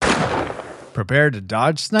prepare to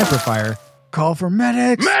dodge sniper fire, call for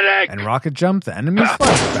medics, and rocket jump the enemy's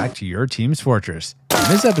flight back to your team's fortress.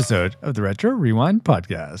 In this episode of the Retro Rewind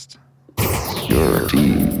Podcast. Your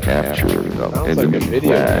team captured the enemy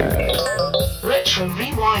flag. Retro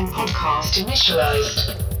Rewind Podcast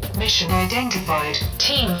initialized. Mission identified.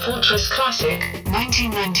 Team Fortress Classic,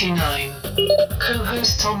 1999.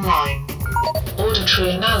 Co-hosts online.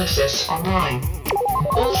 Auditory analysis online.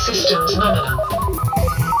 All systems nominal.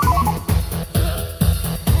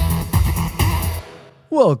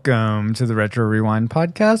 Welcome to the Retro Rewind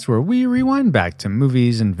Podcast, where we rewind back to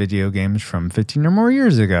movies and video games from 15 or more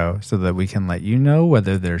years ago so that we can let you know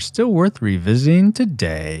whether they're still worth revisiting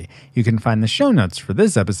today. You can find the show notes for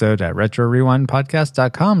this episode at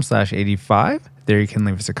retrorewindpodcast.com/85. There you can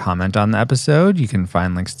leave us a comment on the episode. You can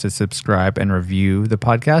find links to subscribe and review the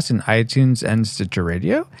podcast in iTunes and Stitcher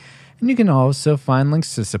Radio. And you can also find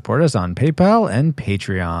links to support us on PayPal and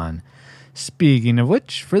Patreon. Speaking of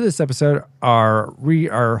which, for this episode,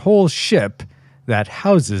 our whole ship that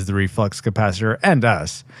houses the reflux capacitor and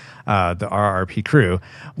us, the RRP crew,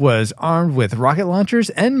 was armed with rocket launchers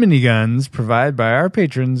and miniguns provided by our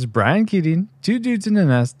patrons, Brian Keating, Two Dudes in an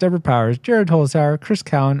S, Deborah Powers, Jared Holzhauer, Chris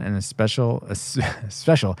Cowan, and he's special,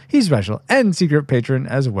 and secret patron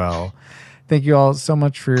as well. Thank you all so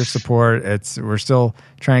much for your support. We're still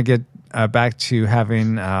trying to get back to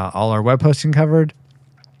having all our web hosting covered.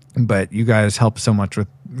 But you guys help so much with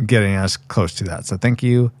getting us close to that. So thank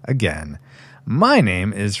you again. My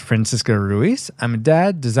name is Francisco Ruiz. I'm a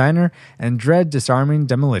dad, designer, and dread disarming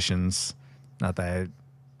demolitions. Not that I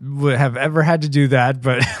would have ever had to do that,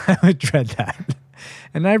 but I would dread that.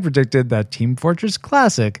 And I predicted that Team Fortress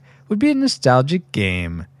Classic would be a nostalgic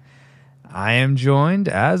game. I am joined,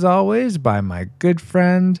 as always, by my good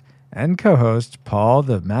friend and co-host, Paul,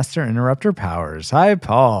 the Master Interrupter Powers. Hi,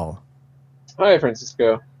 Paul. Hi,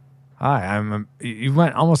 Francisco. Hi, you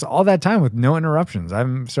went almost all that time with no interruptions.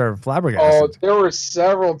 I'm sort of flabbergasted. Oh, there were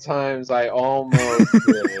several times I almost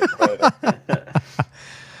did, but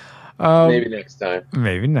maybe next time.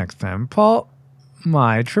 Maybe next time. Paul,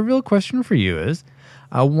 my trivial question for you is,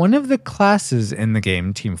 one of the classes in the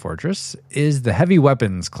game Team Fortress is the Heavy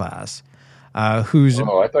Weapons class. Who's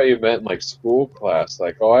I thought you meant like school class.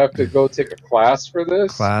 Like, I have to go take a class for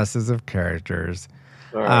this? Classes of characters.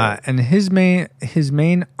 Right. And his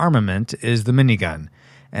main armament is the minigun,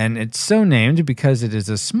 and it's so named because it is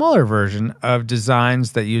a smaller version of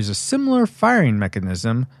designs that use a similar firing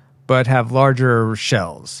mechanism but have larger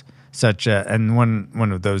shells. And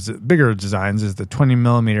one of those bigger designs is the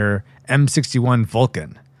 20mm M61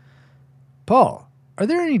 Vulcan. Paul, are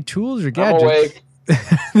there any tools or gadgets? I'm awake.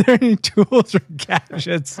 Are there any tools or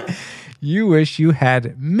gadgets you wish you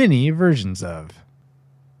had many versions of?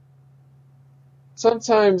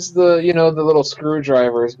 Sometimes the little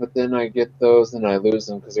screwdrivers, but then I get those and I lose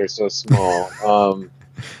them because they're so small.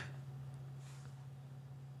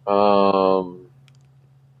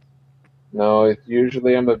 No,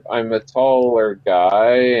 usually I'm a taller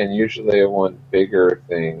guy, and usually I want bigger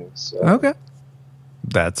things. Okay,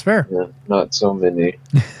 that's fair. Yeah, not so many.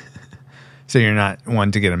 So you're not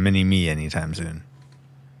one to get a mini-me anytime soon?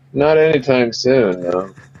 Not anytime soon,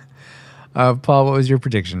 no. Paul, what was your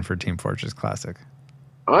prediction for Team Fortress Classic?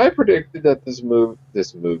 I predicted that this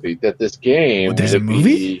game there's a would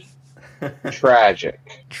movie? be tragic.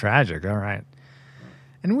 Tragic, all right.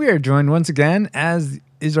 And we are joined once again, as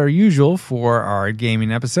is our usual for our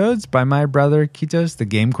gaming episodes, by my brother, Kitos, the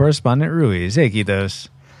game correspondent Ruiz. Hey, Kitos.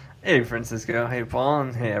 Hey, Francisco. Hey, Paul.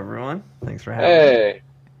 And hey, everyone. Thanks for having me. Hey.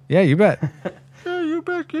 Yeah, you bet. Yeah, you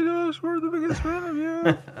bet, Kitos. We're the biggest fan of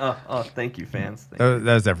you. Oh, thank you, fans.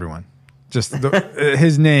 That's everyone. Just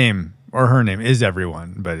his name or her name is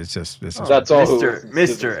everyone, but it's just that's all.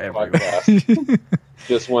 Mr. Everyone.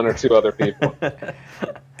 Just one or two other people.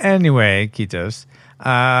 Anyway, Kitos,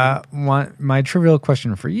 my trivial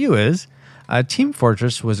question for you is: Team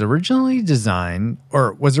Fortress was originally a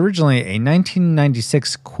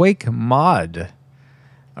 1996 Quake mod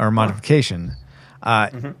or modification.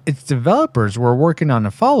 Its developers were working on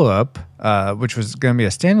a follow-up, which was going to be a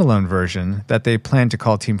standalone version that they planned to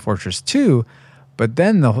call Team Fortress 2, but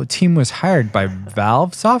then the whole team was hired by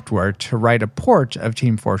Valve Software to write a port of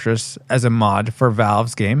Team Fortress as a mod for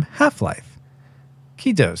Valve's game Half-Life.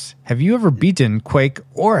 Kitos, have you ever beaten Quake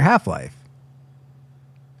or Half-Life?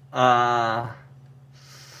 Have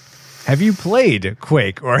you played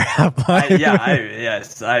Quake or Half-Life?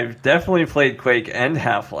 Yes, I've definitely played Quake and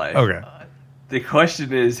Half-Life. Okay. The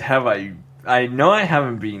question is, have I? I know I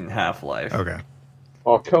haven't beaten Half-Life. Okay.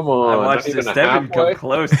 Oh, come on. I watched Esteban come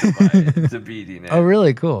close to beating it. Oh,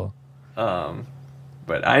 really? Cool. But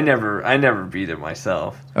but I never beat it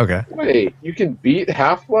myself. Okay. Wait, you can beat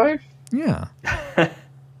Half-Life? Yeah.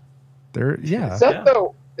 Yeah.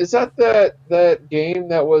 Is that that game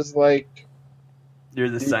that was like? You're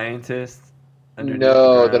the scientist. underneath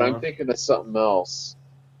No, the that I'm ground. thinking of something else.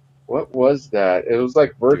 What was that? It was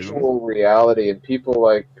like virtual reality, and people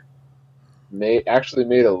like actually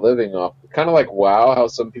made a living off. Kind of like WoW, how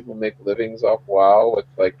some people make livings off WoW with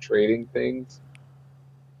like trading things.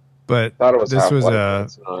 But Thought it was this was Half-Life, but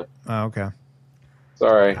it's not. okay.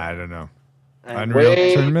 Sorry. I don't know. And- Unreal Way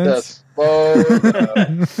to Tournaments? slow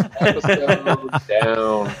the episode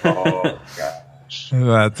down. Oh gosh.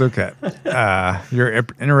 That's okay. Your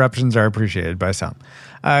interruptions are appreciated by some.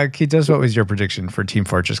 Kitos, what was your prediction for Team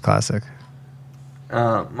Fortress Classic?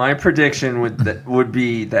 My prediction would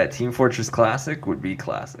be that Team Fortress Classic would be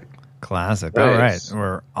classic. Classic. Nice. All right.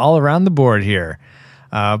 We're all around the board here.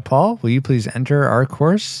 Paul, will you please enter our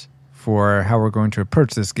course for how we're going to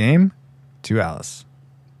approach this game to Alice?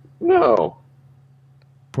 No.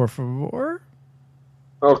 Por favor?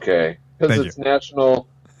 Okay. Because Thank it's National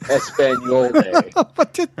Espanol Day.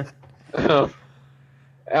 What did...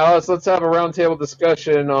 Alice, let's have a roundtable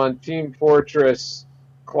discussion on Team Fortress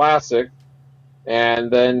Classic, and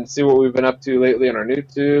then see what we've been up to lately on our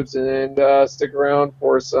YouTubes, and stick around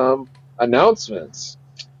for some announcements.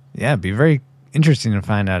 Yeah, it'd be very interesting to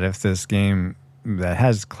find out if this game that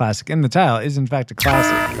has classic in the title is in fact a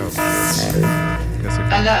classic.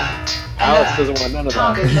 Alert. Alice doesn't want none of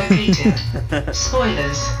that. Target located.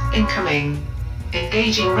 Spoilers incoming.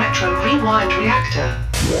 Engaging retro rewind reactor.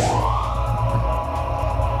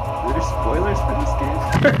 Are there spoilers for this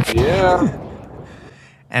game? Yeah.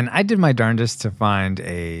 And I did my darndest to find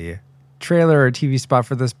a trailer or TV spot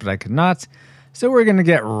for this, but I could not. So we're going to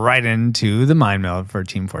get right into the mind meld for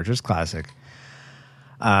Team Fortress Classic.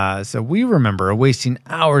 So we remember wasting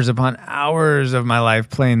hours upon hours of my life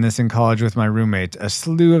playing this in college with my roommate, a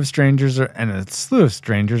slew of strangers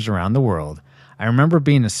around the world. I remember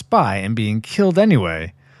being a spy and being killed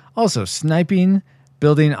anyway. Also sniping,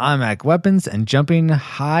 building automatic weapons, and jumping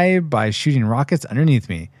high by shooting rockets underneath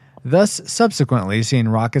me. Thus, subsequently seeing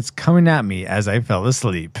rockets coming at me as I fell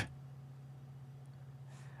asleep.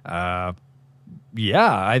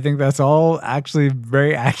 Yeah, I think that's all actually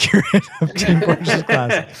very accurate of Team Fortress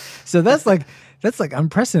Classic. So that's like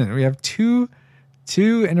unprecedented. We have two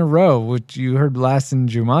in a row, which you heard last in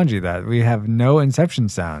Jumanji, that we have no Inception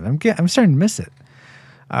sound. I'm starting to miss it.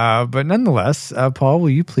 But nonetheless, Paul, will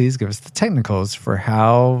you please give us the technicals for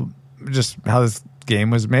how this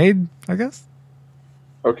game was made, I guess?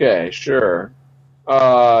 Okay, sure.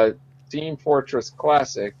 Team Fortress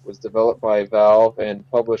Classic was developed by Valve and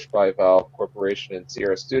published by Valve Corporation and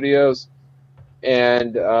Sierra Studios,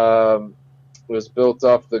 and was built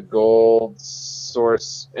off the Gold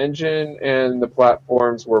Source engine, and the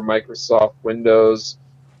platforms were Microsoft Windows,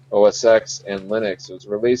 OS X, and Linux. It was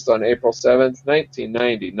released on April 7th,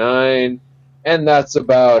 1999, and that's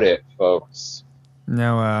about it, folks.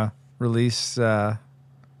 No release Well,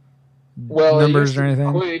 numbers it used or to be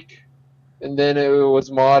anything? Quake, and then it was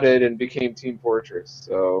modded and became Team Fortress.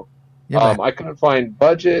 So Yeah, but I couldn't find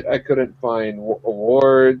budget. I couldn't find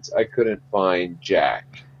awards. I couldn't find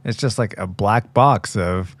jack. it's just like a black box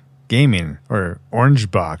of gaming, or orange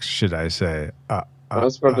box, should I say? I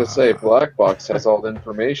was about to say black box has all the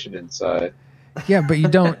information inside. Yeah, but you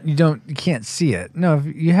can't see it. No, if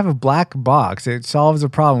you have a black box, it solves a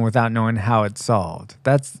problem without knowing how it's solved.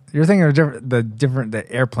 You're thinking of the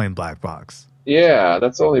airplane black box. Yeah,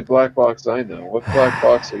 that's the only black box I know. What black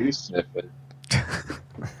box are you sniffing?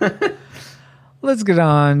 Let's put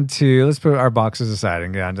our boxes aside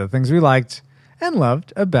and get on to the things we liked and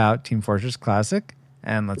loved about Team Fortress Classic.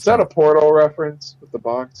 And Is that a Portal reference with the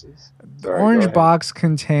boxes? the Sorry, go orange ahead. box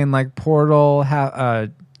contained like Portal,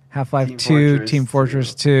 Half-Life Team 2, Fortress Team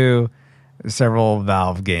Fortress 2, several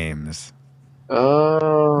Valve games.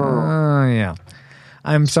 Oh, Yeah.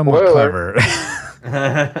 I'm somewhat Spoiler.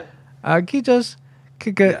 clever. Kitos,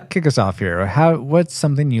 kick us off here. What's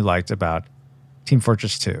something you liked about Team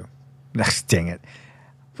Fortress 2? Dang it.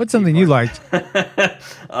 What's something you liked?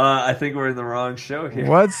 I think we're in the wrong show here.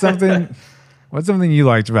 What's something you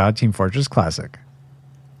liked about Team Fortress Classic?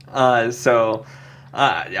 So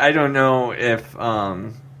I don't know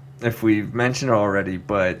if we've mentioned it already,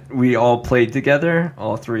 but we all played together,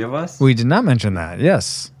 all three of us. We did not mention that.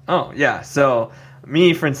 Yes. Oh yeah, so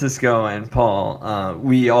me, Francisco, and Paul,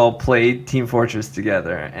 we all played Team Fortress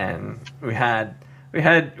together, and we had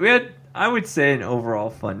I would say an overall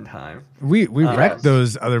fun time. We wrecked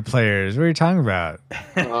those other players. What are you talking about?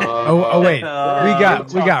 Oh wait, we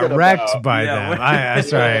got wrecked by Yeah, them.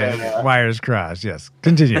 Sorry, Yeah. wires crossed. Yes,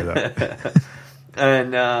 continue though.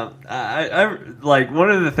 And I like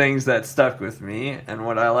one of the things that stuck with me and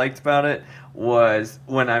what I liked about it was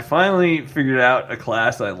when I finally figured out a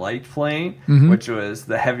class I liked playing, which was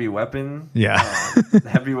the heavy weapon, the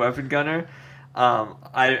heavy weapon gunner.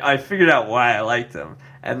 I figured out why I liked him,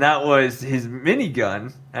 and that was his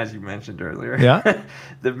minigun, as you mentioned earlier. Yeah,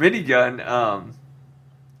 the minigun.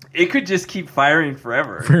 It could just keep firing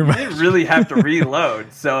forever. Pretty You much. didn't really have to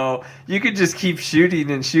reload, so you could just keep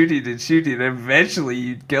shooting and shooting and shooting, and eventually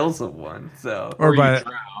you'd kill someone. So, or you by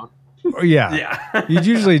drown. yeah, you'd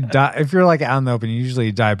usually die if you're like out in the open. You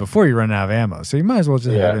usually die before you run out of ammo, so you might as well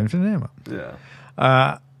just have infinite ammo.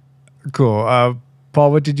 yeah. Cool.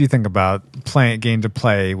 Paul, what did you think about getting to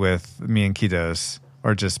play with me and Kitos,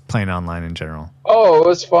 or just playing online in general? Oh, it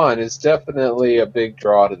was fun. It's definitely a big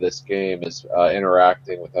draw to this game is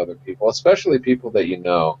interacting with other people, especially people that you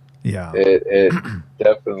know. Yeah. It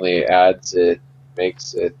definitely adds it,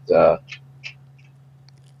 makes it. A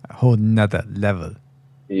whole nother level.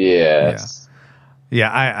 Yes.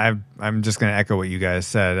 Yeah, I'm just going to echo what you guys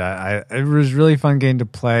said. It was really fun getting to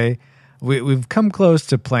play. We've come close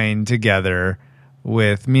to playing together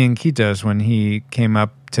with me and Kitos when he came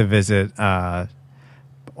up to visit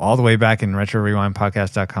all the way back in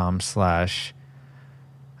retrorewindpodcast.com /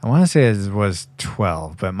 I want to say it was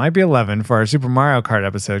 12, but it might be 11 for our Super Mario Kart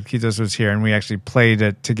episode. Kitos was here and we actually played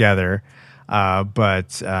it together.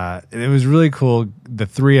 But it was really cool, the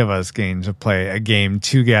three of us getting to play a game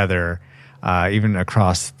together, even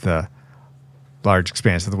across the large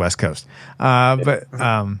expanse of the West Coast. But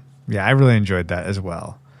I really enjoyed that as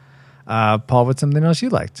well. Paul, what's something else you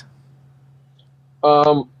liked?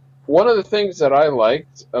 One of the things that I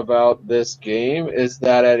liked about this game is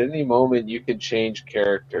that at any moment you can change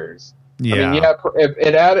characters. Yeah. I mean,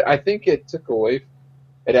 it added. I think it took away.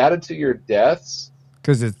 It added to your deaths.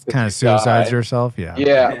 Because it kind of you suicides die. yourself, yeah.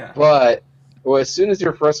 Yeah, but as soon as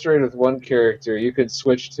you're frustrated with one character, you can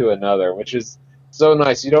switch to another, which is so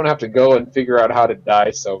nice. You don't have to go and figure out how to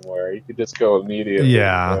die somewhere. You can just go immediately.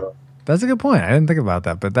 Yeah. So, That's a good point. I didn't think about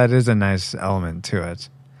that, but that is a nice element to it.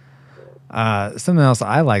 Something else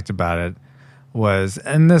I liked about it was,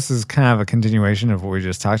 and this is kind of a continuation of what we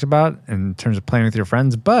just talked about in terms of playing with your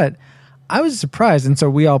friends, but I was surprised, and so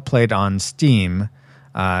we all played on Steam,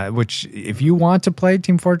 which if you want to play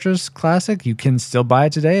Team Fortress Classic, you can still buy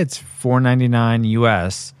it today. It's $4.99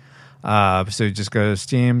 US. So you just go to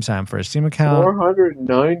Steam, sign up for a Steam account.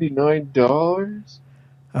 $499?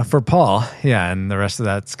 For Paul, yeah, and the rest of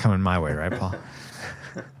that's coming my way, right, Paul?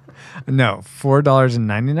 No,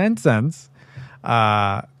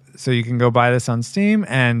 $4.99. So you can go buy this on Steam,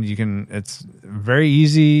 and it's very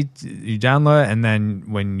easy. You download it, and then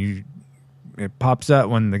when it pops up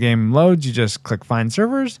when the game loads, you just click Find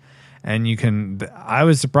Servers, and you can. I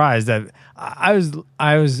was surprised that I was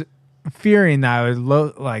fearing that I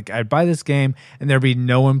would I'd buy this game and there'd be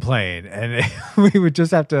no one playing, and we would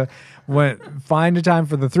just have to find a time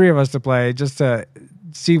for the three of us to play just to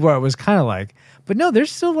see what it was kind of like. But no,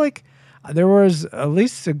 there's still there was at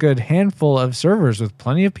least a good handful of servers with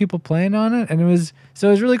plenty of people playing on it, and it was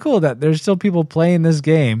really cool that there's still people playing this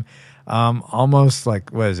game. Almost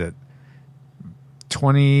what is it,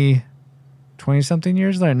 20 something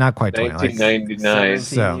years later? Not quite 20.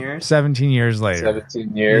 1999. 17 years later.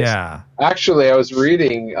 17 years. Yeah. Actually, I was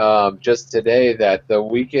reading just today that the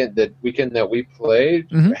weekend that we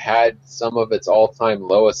played had some of its all-time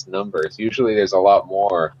lowest numbers. Usually, there's a lot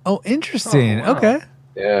more. Oh, interesting. Oh, wow. Okay.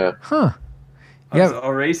 Yeah. Huh. I was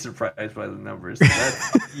already surprised by the numbers. So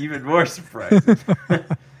that's even more surprising.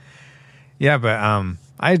 Yeah, but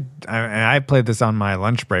I played this on my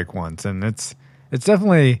lunch break once, and it's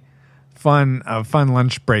definitely a fun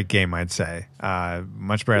lunch break game, I'd say.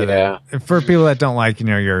 Much better than for people that don't like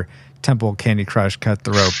your Temple Candy Crush cut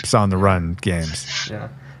the ropes on the run games. Yeah.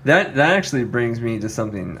 That actually brings me to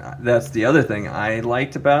something that's the other thing I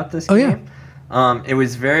liked about this game. Yeah. It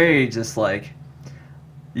was very just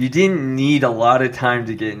you didn't need a lot of time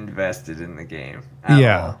to get invested in the game. At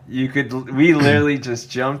all. We literally just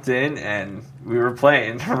jumped in and we were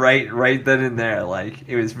playing right then and there.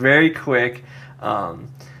 It was very quick.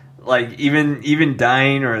 Even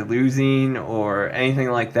dying or losing or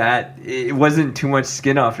anything like that, it wasn't too much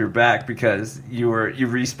skin off your back because you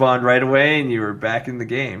respawned right away and you were back in the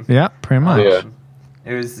game. Yeah, pretty much. Yeah.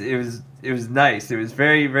 It was nice. It was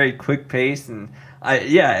very, very quick pace, and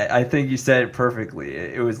I think you said it perfectly.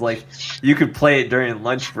 It was you could play it during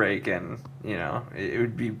lunch break, and it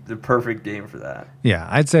would be the perfect game for that. Yeah,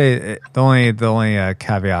 I'd say the only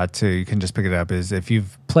caveat to you can just pick it up is if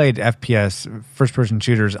you've played FPS first person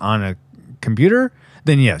shooters on a computer,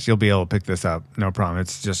 then yes, you'll be able to pick this up, no problem.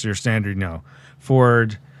 It's just your standard,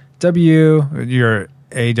 forward W, your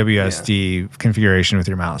AWSD configuration with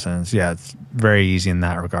your mouse, and it's very easy in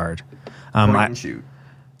that regard. Point and shoot.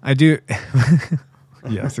 I do.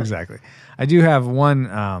 Yes, exactly. I do have one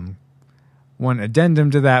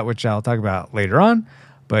addendum to that, which I'll talk about later on.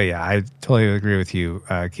 But yeah, I totally agree with you,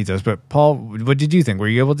 Kitos. But Paul, what did you think? Were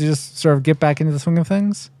you able to just sort of get back into the swing of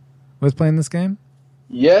things with playing this game?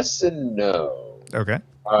 Yes and no. Okay.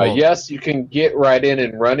 Yes, you can get right in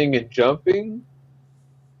and running and jumping.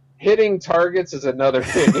 Hitting targets is another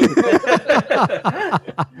thing.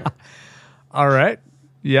 All right.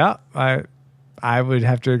 Yeah, I would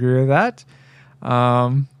have to agree with that.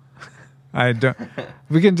 I don't.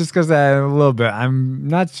 We can discuss that in a little bit. I'm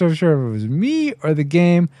not so sure if it was me or the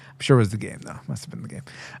game. I'm sure it was the game, though. Must have been the game.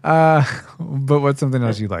 But what's something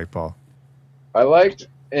else you like, Paul? I liked,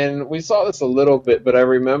 and we saw this a little bit, but I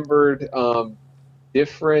remembered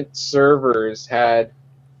different servers had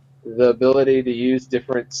the ability to use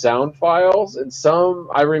different sound files, and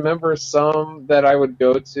I remember some that I would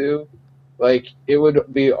go to, like it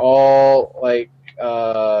would be all like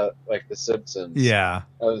The Simpsons,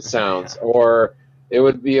 sounds, or it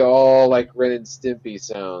would be all like Ren and Stimpy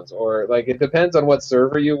sounds, or like it depends on what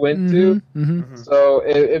server you went to. So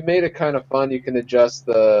it made it kind of fun. You can adjust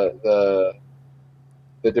the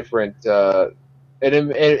different.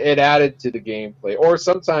 It added to the gameplay, or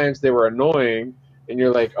sometimes they were annoying. And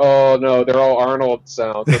you're like, oh no, they're all Arnold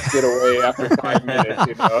sounds. Let's get away after 5 minutes,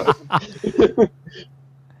 you know.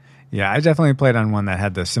 Yeah, I definitely played on one that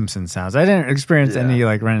had the Simpsons sounds. I didn't experience any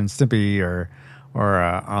like Ren and Stimpy or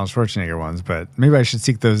Arnold Schwarzenegger ones, but maybe I should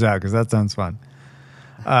seek those out because that sounds fun.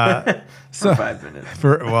 For 5 minutes.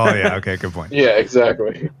 Okay, good point. Yeah,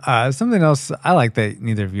 exactly. Something else I like that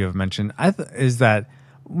neither of you have mentioned is that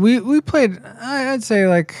we played, I'd say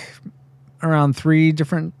like around 3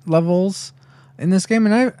 different levels in this game,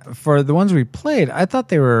 and for the ones we played, I thought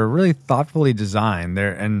they were really thoughtfully designed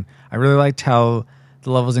there, and I really liked how the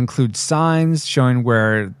levels include signs showing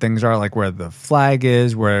where things are, like where the flag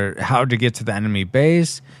is, how to get to the enemy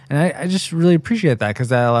base, and I just really appreciate that because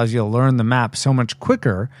that allows you to learn the map so much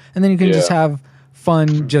quicker, and then you can just have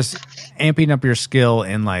fun just amping up your skill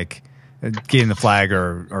in like getting the flag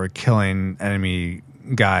or killing enemy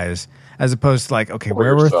guys, as opposed to like, okay,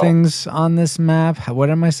 where were things on this map? What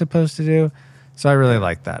am I supposed to do? So I really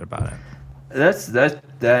like that about it. That's the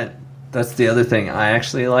other thing I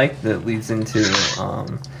actually like that leads into.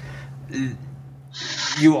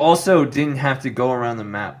 You also didn't have to go around the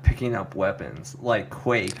map picking up weapons like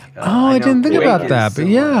Quake. I didn't think about that, but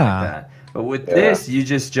yeah. Like that. But with this, you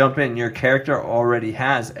just jump in. Your character already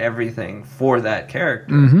has everything for that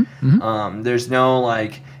character. There's no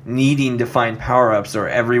like needing to find power-ups or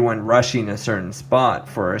everyone rushing a certain spot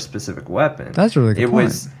for a specific weapon. That's really good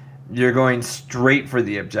point. You're going straight for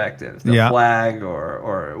the objective, the flag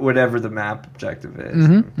or whatever the map objective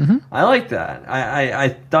is. I like that.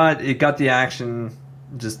 I thought it got the action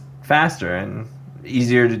just faster and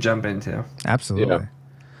easier to jump into. Absolutely.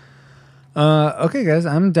 Okay, guys,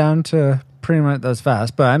 I'm down to pretty much that's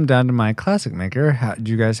fast, but I'm down to my classic maker. Do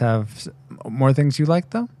you guys have more things you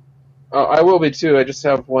like though? I will be too. I just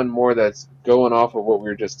have one more that's going off of what we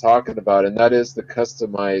were just talking about, and that is the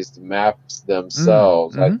customized maps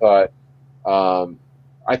themselves. I thought,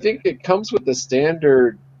 I think it comes with the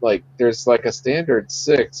standard, like there's like a standard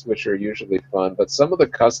 6, which are usually fun, but some of the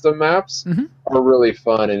custom maps are really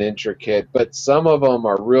fun and intricate, but some of them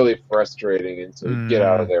are really frustrating until you get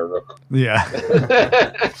out of there real quick.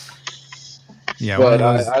 Yeah. Yeah. But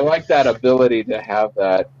I like that ability to have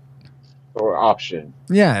that or option.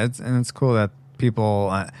 Yeah, it's cool that people.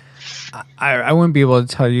 I wouldn't be able to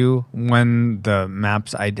tell you when the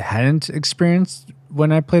maps I hadn't experienced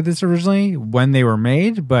when I played this originally when they were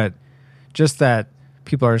made, but just that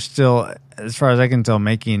people are still, as far as I can tell,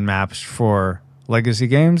 making maps for legacy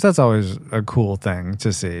games. That's always a cool thing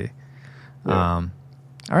to see. Yeah.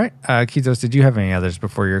 All right, Kitos, did you have any others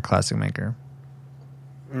before your classic maker?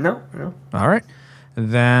 No. All right,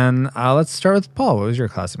 then let's start with Paul. What was your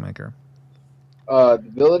classic maker? The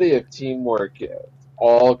ability of teamwork,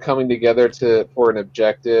 all coming together for an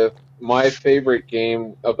objective. My favorite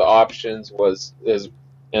game of the options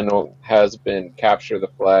has been Capture the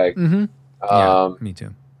Flag. Yeah, me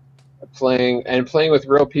too. Playing with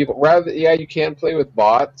real people. You can play with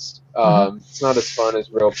bots. It's not as fun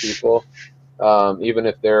as real people, even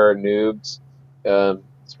if they're noobs,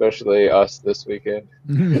 especially us this weekend.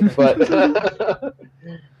 But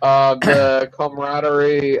the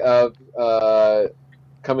camaraderie of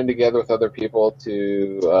coming together with other people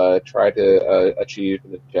to try to achieve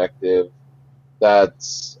an objective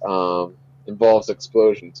that's involves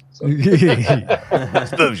explosions. So.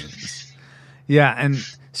 Explosions. Yeah, and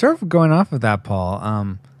sort of going off of that,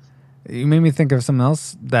 Paul, you made me think of something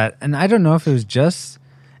else and I don't know if it was just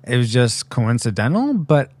coincidental,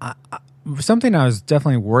 but something I was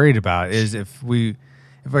definitely worried about is if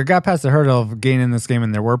I got past the hurdle of getting in this game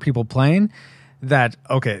and there were people playing, that,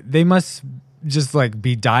 okay, they must just like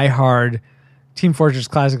be diehard Team Fortress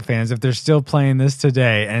Classic fans if they're still playing this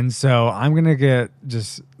today. And so I'm going to get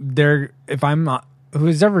if I'm,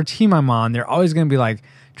 whoever team I'm on, they're always going to be like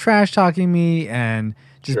trash talking me and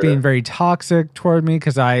just being very toxic toward me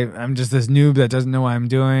because I'm just this noob that doesn't know what I'm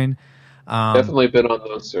doing. Definitely been on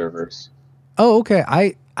those servers. Oh, okay.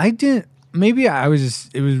 I didn't. Maybe it was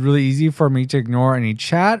really easy for me to ignore any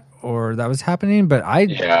chat or that was happening, but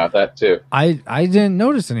that too. I didn't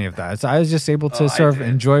notice any of that. So I was just able to sort of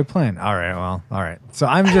enjoy playing. All right. So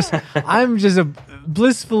I'm just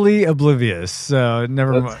blissfully oblivious. So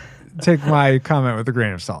never mind. Take my comment with a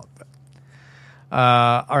grain of salt.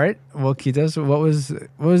 All right. Well, Kitos, what was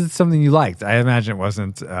something you liked? I imagine it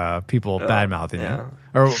wasn't people bad mouthing you.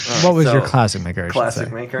 Or what was your classic maker?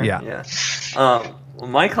 Classic maker? Yeah. Well,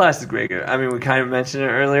 my classic maker, I mean, we kind of mentioned it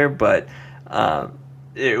earlier, but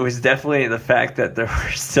it was definitely the fact that there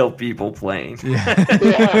were still people playing. Yeah.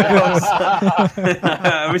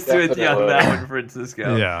 I was with you on that one,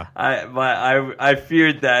 Francisco. Yeah. I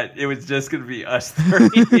feared that it was just going to be us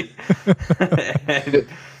three.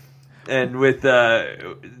 And with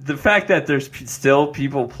the fact that there's still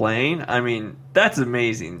people playing, I mean, that's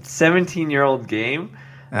amazing. 17-year-old game.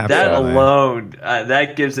 Absolutely. That alone,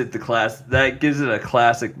 that gives it a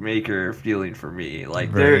classic maker feeling for me.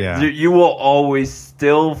 Like you will always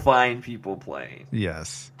still find people playing.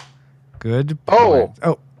 Yes. Good point.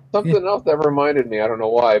 Something else that reminded me, I don't know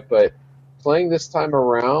why, but playing this time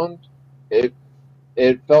around, it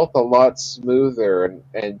felt a lot smoother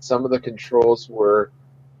and some of the controls were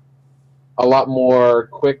a lot more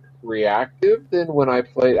quick reactive than when I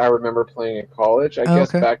remember playing in college. I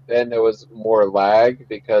guess back then there was more lag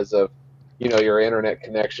because of, your internet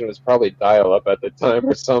connection was probably dial up at the time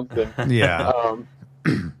or something. Yeah.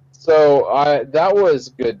 So that was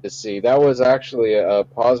good to see. That was actually a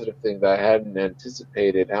positive thing that I hadn't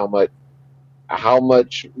anticipated how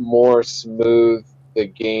much more smooth the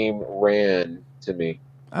game ran to me.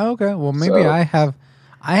 Okay. Well, maybe I have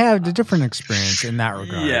a different experience in that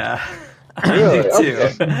regard. Yeah. Really? I do too.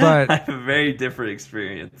 Okay. But I have a very different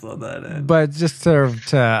experience on that end. But just sort of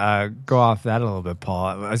to go off that a little bit,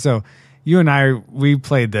 Paul. So you and we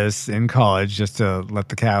played this in college just to let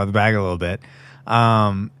the cat out of the bag a little bit.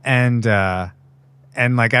 And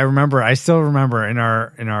like I still remember in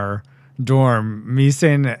our dorm, me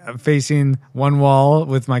facing one wall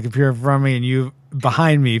with my computer in front of me and you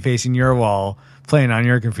behind me facing your wall playing on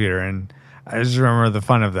your computer. And I just remember the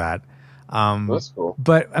fun of that. That's cool.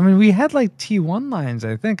 But I mean, we had like T1 lines.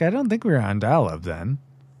 I don't think we were on dial-up then.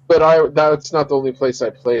 But that's not the only place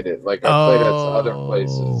I played it. Like I played at other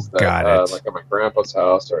places. Got it. Like at my grandpa's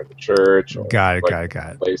house or at the church. Or got it.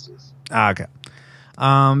 Places. Okay.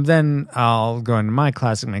 Then I'll go into my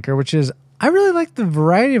classic maker, which is I really like the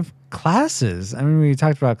variety of classes. I mean, we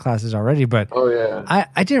talked about classes already, but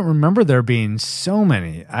I didn't remember there being so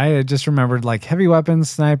many. I just remembered like heavy weapons,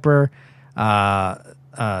 sniper,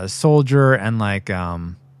 soldier, and like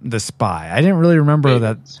the spy. I didn't really remember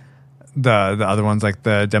that the other ones like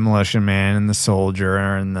the demolition man and the soldier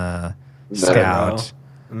and the scout,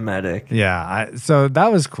 medic. Yeah, so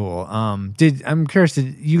that was cool. I'm curious,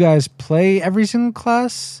 did you guys play every single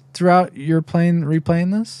class throughout your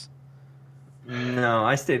replaying this? No,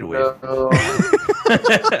 I stayed away. No.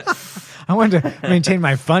 I wanted to maintain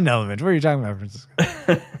my fun element. What are you talking about, Francisco?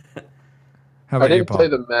 I didn't play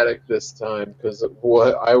the medic this time because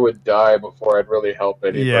I would die before I'd really help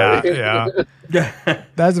anybody. Yeah.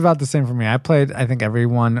 That's about the same for me. I played, I think,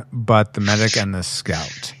 everyone but the medic and the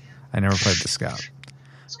scout. I never played the scout.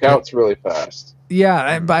 Scout's really fast.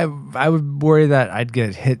 Yeah, I would worry that I'd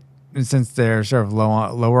get hit since they're sort of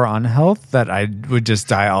lower on health, that I would just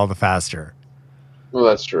die all the faster. Well,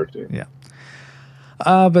 that's true, too. Yeah.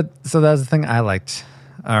 But so that's the thing I liked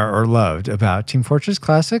or loved about Team Fortress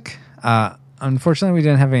Classic. Unfortunately, we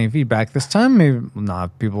didn't have any feedback this time. Maybe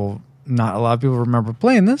not a lot of people remember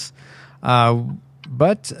playing this.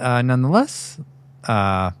 But nonetheless,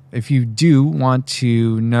 if you do want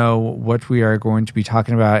to know what we are going to be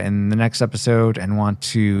talking about in the next episode and want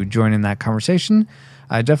to join in that conversation,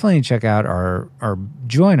 definitely check out or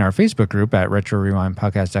join our Facebook group at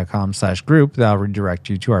retrorewindpodcast.com/group. That'll redirect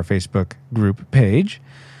you to our Facebook group page.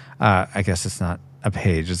 I guess it's not a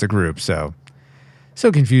page, it's a group. So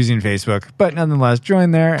confusing, Facebook, but nonetheless,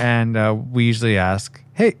 join there, and we usually ask,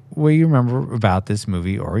 hey, what do you remember about this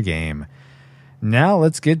movie or game? Now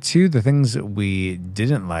let's get to the things that we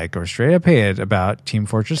didn't like or straight up hated about Team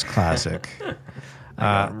Fortress Classic.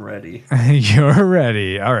 I'm ready. You're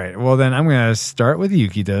ready. All right. Well, then I'm going to start with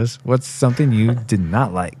Yuki-Dos. What's something you did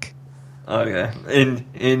not like? Okay.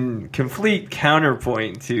 In complete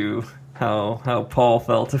counterpoint to how Paul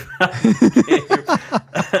felt about the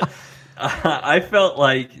game, I felt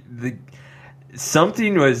like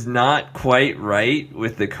something was not quite right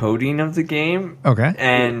with the coding of the game. Okay.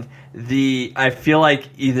 And I feel like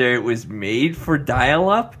either it was made for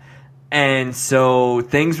dial-up, and so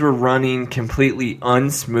things were running completely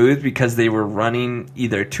unsmooth because they were running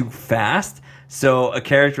either too fast. So a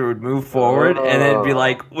character would move forward and then be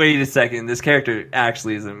like, wait a second, this character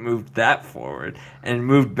actually isn't moved that forward, and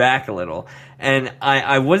moved back a little. And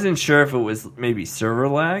I wasn't sure if it was maybe server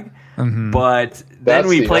lag, but then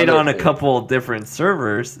we played on a couple different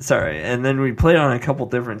servers.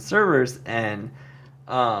 And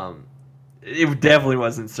it definitely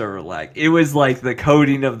wasn't server lag. It was like the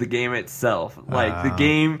coding of the game itself. Like the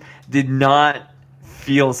game did not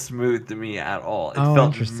feel smooth to me at all. It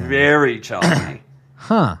felt very choppy.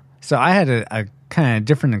 Huh. So I had a kind of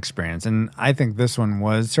different experience, and I think this one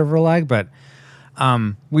was server lag, but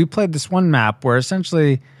we played this one map where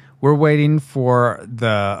essentially we're waiting for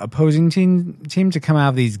the opposing team to come out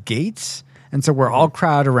of these gates. And so we're all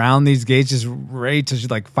crowded around these gates, just ready to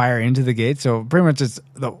like fire into the gates. So pretty much it's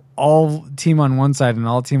all team on one side and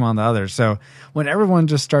all team on the other. So when everyone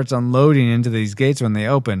just starts unloading into these gates when they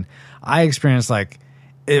open, I experienced one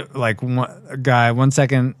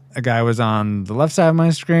second a guy was on the left side of my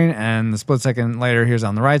screen, and the split second later he was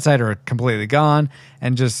on the right side or completely gone,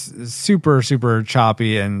 and just super, super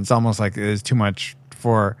choppy. And it's almost like it was too much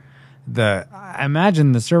for I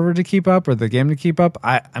imagine the server to keep up or the game to keep up.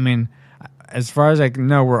 I mean, as far as I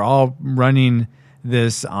know, we're all running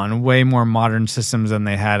this on way more modern systems than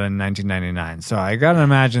they had in 1999. So I got to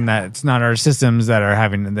imagine that it's not our systems that are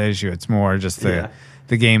having the issue. It's more just the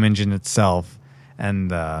game engine itself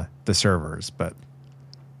and the servers. But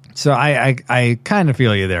so I kind of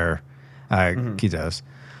feel you there, Kitos.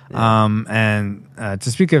 Yeah. And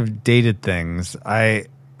to speak of dated things, I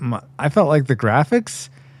felt like the graphics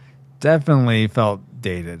definitely felt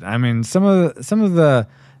dated. I mean, some of the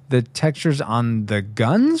textures on the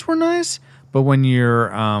guns were nice, but when you're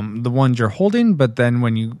the ones you're holding, but then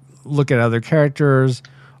when you look at other characters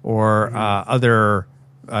or other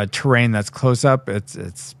terrain that's close up,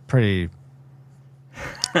 it's pretty.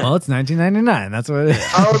 Well, it's 1999. That's what it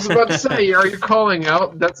is. I was about to say, are you calling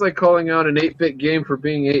out? That's like calling out an 8-bit game for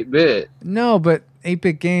being 8-bit. No, but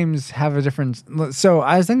 8-bit games have a different. So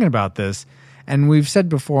I was thinking about this, and we've said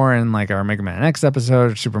before in like our Mega Man X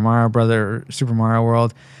episode, Super Mario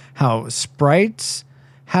World, how sprites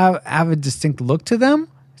have a distinct look to them,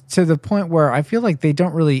 to the point where I feel like they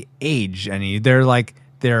don't really age any.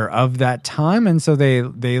 They're of that time, and so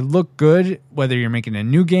they look good whether you're making a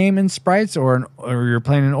new game in sprites or you're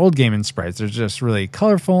playing an old game in sprites. They're just really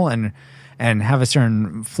colorful and have a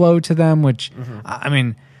certain flow to them, which I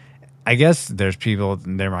mean, I guess there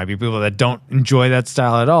might be people that don't enjoy that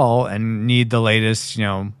style at all and need the latest,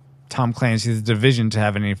 Tom Clancy's Division to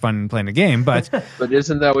have any fun playing a game. But but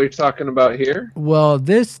isn't that what you're talking about here? Well,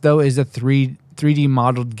 this though is a 3D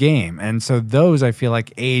modeled game, and so those I feel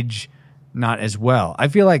like age not as well. I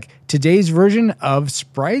feel like today's version of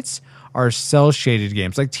sprites are cell shaded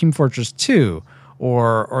games like Team Fortress 2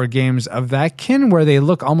 or games of that kin where they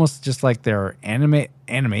look almost just like they're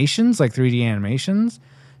animations, like 3D animations.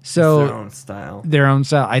 So their own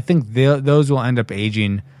style. I think those will end up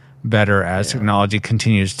aging better as technology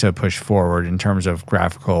continues to push forward in terms of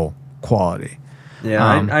graphical quality.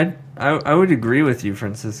 Yeah, I would agree with you,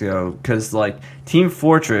 Francisco, because like Team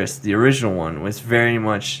Fortress, the original one, was very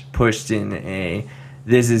much pushed in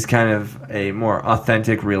this is kind of a more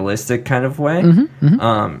authentic, realistic kind of way,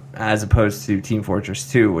 as opposed to Team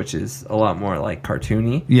Fortress 2, which is a lot more like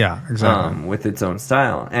cartoony. Yeah, exactly. With its own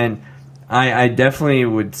style. And I definitely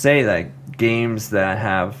would say that games that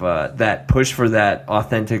have that push for that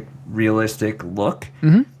authentic, realistic look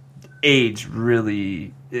do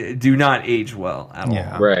not age well at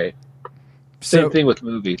all. Right. Same thing with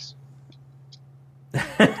movies.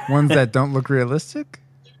 Ones that don't look realistic?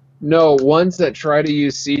 No, ones that try to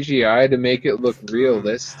use CGI to make it look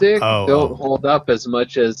realistic don't hold up as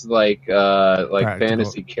much as like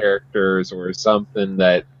fantasy characters or something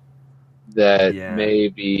that may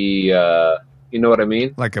be you know what I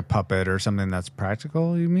mean? Like a puppet or something that's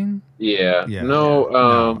practical, you mean? Yeah. No.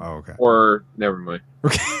 Okay. Or never mind.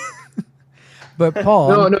 Okay. But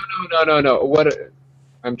Paul, No. What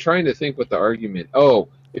I'm trying to think what the argument. Oh,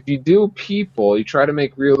 if you do people, you try to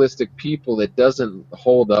make realistic people, it doesn't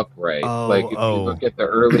hold up right. Like if you look at the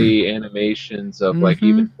early animations of like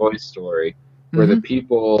even Toy Story, where the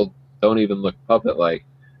people don't even look puppet-like.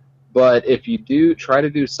 But if you do try to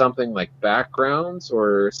do something like backgrounds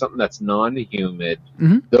or something that's non-human,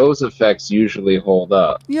 those effects usually hold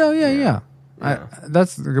up. Yeah.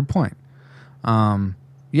 That's a good point.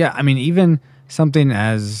 Yeah, I mean, even something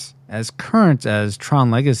as current as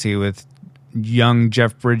Tron Legacy with young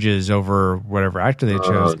Jeff Bridges over whatever actor they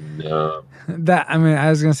chose. No. That, I mean, I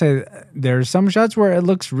was gonna say there's some shots where it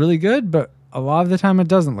looks really good, but a lot of the time it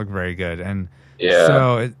doesn't look very good, and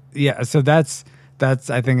so that's I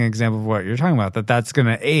think an example of what you're talking about. That's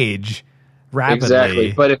gonna age rapidly.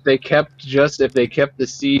 Exactly, but if they kept the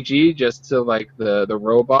CG just to like the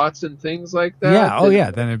robots and things like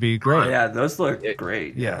that, then it'd be great. Oh, yeah, those look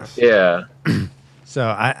great. Yes. Yeah. So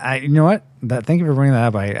I you know what? Thank you for bringing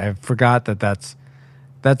that up. I forgot that's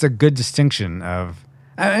a good distinction of.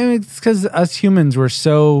 I mean, it's because us humans were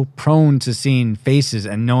so prone to seeing faces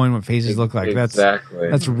and knowing what faces look like.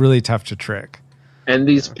 That's really tough to trick. And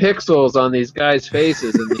these pixels on these guys'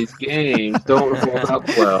 faces in these games don't hold up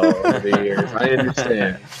well over the years. I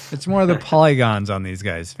understand. It's more the polygons on these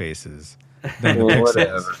guys' faces than the pixels.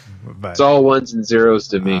 Whatever. But, it's all ones and zeros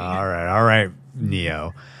to me. All right,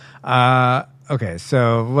 Neo. Okay,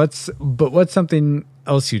 so what's something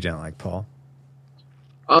else you didn't like, Paul?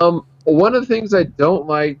 One of the things I don't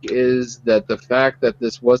like is that the fact that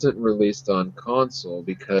this wasn't released on console,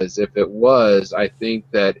 because if it was, I think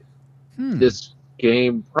that this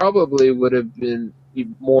game probably would have been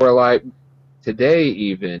more like today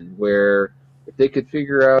even, where if they could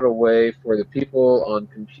figure out a way for the people on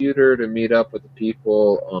computer to meet up with the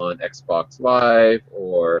people on Xbox Live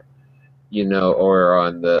or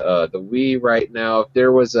on the Wii right now, if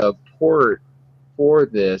there was a port for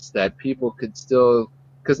this that people could still,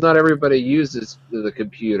 because not everybody uses the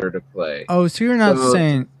computer to play. Oh, so you're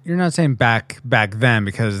not saying back then,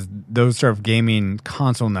 because those sort of gaming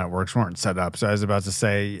console networks weren't set up. So I was about to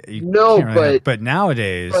say but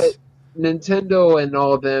nowadays, but Nintendo and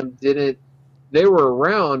all of them didn't. They were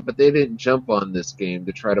around, but they didn't jump on this game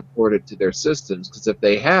to try to port it to their systems. Because if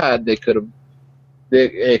they had, it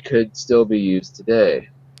could still be used today.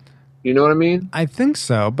 You know what I mean? I think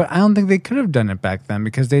so, but I don't think they could have done it back then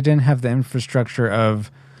because they didn't have the infrastructure of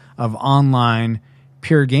online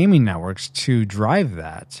pure gaming networks to drive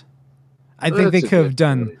that. I think they could have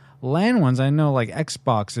done LAN ones. I know, like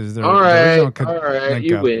Xboxes. All right,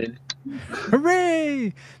 you win.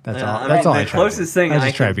 Hooray! That's all. The closest thing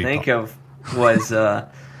I can think of was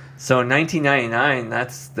so in 1999.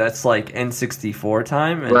 That's like N64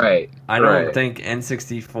 time, and right? I don't think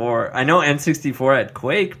N64. I know N64 had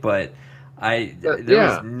Quake, but there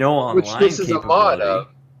was no online which this is capability. A mod of.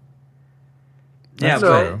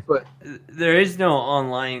 Yeah, but there is no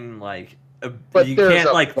online but you can't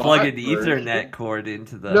plug an version. Ethernet cord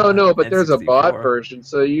into the. No, but N64. there's a bot version,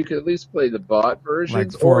 so you could at least play the bot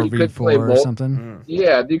versions, like or you could play or something.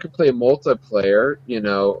 Yeah, you could play multiplayer,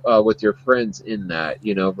 with your friends in that,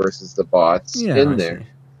 versus the bots in there.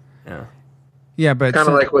 Yeah, but kind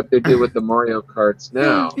of like what they do with the Mario Karts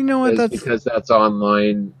now. You know what? Because that's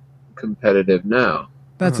online competitive now.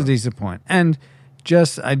 That's a decent point. And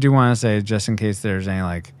I do want to say, just in case there's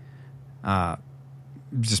any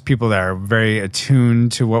just people that are very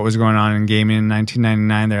attuned to what was going on in gaming in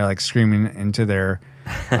 1999, they're screaming into their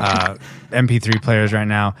MP3 players right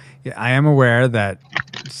now. I am aware that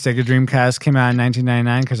Sega Dreamcast came out in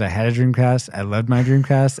 1999 because I had a Dreamcast. I loved my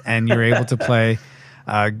Dreamcast, and you were able to play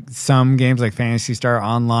some games like Phantasy Star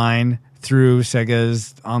Online through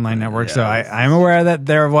Sega's online network. So I'm aware that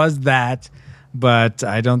there was that, but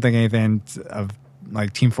I don't think anything of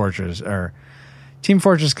like Team Fortress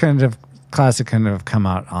Classic couldn't have come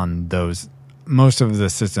out on most of the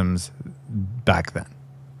systems back then.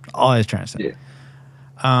 All I was trying to say.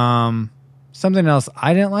 Yeah. Something else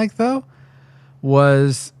I didn't like though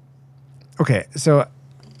was so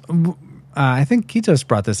I think Kitos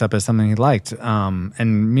brought this up as something he liked,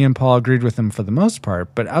 and me and Paul agreed with him for the most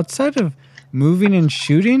part. But outside of moving and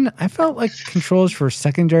shooting, I felt like controls for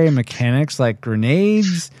secondary mechanics like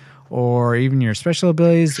grenades or even your special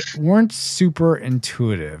abilities weren't super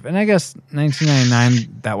intuitive. And I guess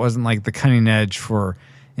 1999, that wasn't like the cutting edge for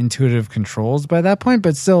intuitive controls by that point.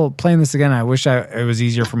 But still, playing this again, I wish it was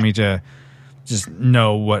easier for me to just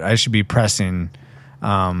know what I should be pressing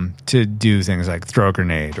to do things like throw a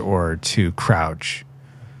grenade or to crouch.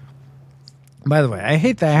 By the way, I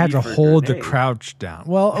hate that I had to hold the crouch down.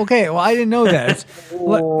 Well, I didn't know that.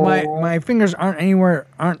 My fingers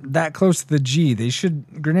aren't that close to the G.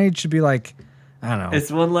 Grenade should be like, I don't know,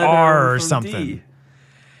 it's one letter R or from something. D.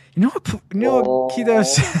 You know what,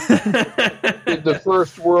 Kitos? Did the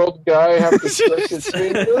first world guy have to stretch his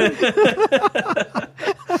finger?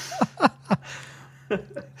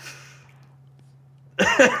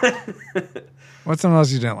 What's something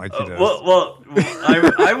else you didn't like, Kitos?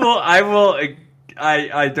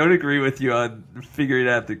 I don't agree with you on figuring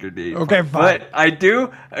out the grenade. Okay, part, fine. But I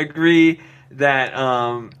do agree that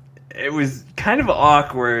it was kind of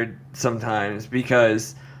awkward sometimes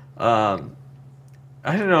because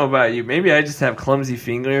I don't know about you. Maybe I just have clumsy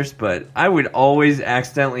fingers, but I would always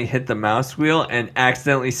accidentally hit the mouse wheel and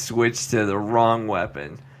accidentally switch to the wrong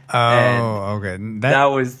weapon. Okay. That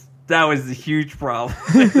was a huge problem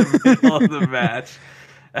in the middle of the match.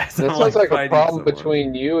 That sounds like a problem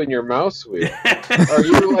between you and your mouse wheel. Are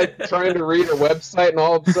you like trying to read a website and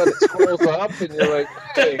all of a sudden it scrolls up and you're like,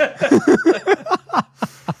 hey.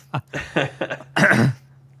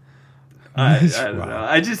 I don't know.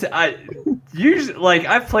 I usually like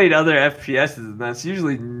I've played other FPSs and that's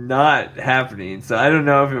usually not happening. So I don't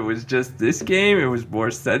know if it was just this game, it was more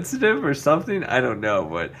sensitive or something. I don't know,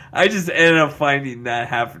 but I just ended up finding that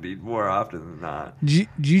happening more often than not. Do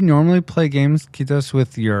you normally play games, Kitos,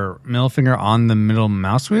 with your middle finger on the middle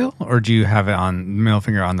mouse wheel, or do you have it on middle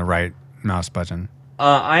finger on the right mouse button?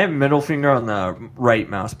 I have middle finger on the right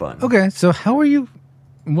mouse button. Okay, so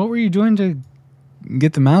what were you doing to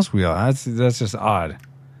get the mouse wheel? That's just odd.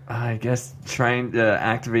 I guess trying to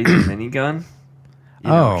activate the minigun.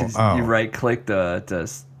 You right click to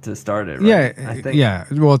start it. Right? Yeah, I think. yeah.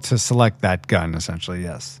 Well, to select that gun, essentially,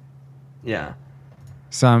 yes. Yeah.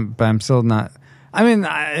 So, I'm still not. I mean,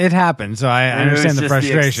 it happened, so I understand the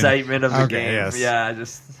frustration. The excitement of the game. Yes. Yeah,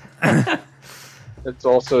 just. It's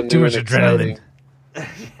also new Too much and adrenaline.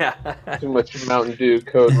 exciting. Yeah. Too much Mountain Dew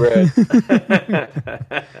Code Red.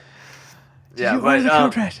 Yeah, but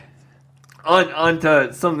on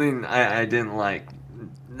to something I didn't like.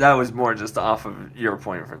 That was more just off of your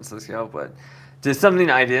point, Francisco, but to something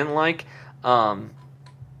I didn't like.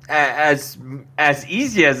 As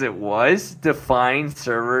easy as it was to find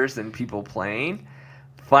servers and people playing,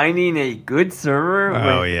 finding a good server with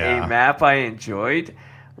a map I enjoyed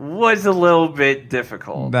was a little bit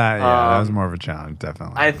difficult. That was more of a challenge,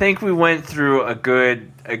 definitely. I think we went through a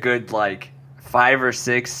good like 5 or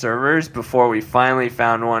 6 servers before we finally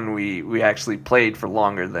found one we actually played for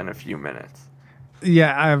longer than a few minutes.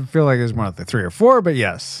 Yeah, I feel like it was more like 3 or 4, but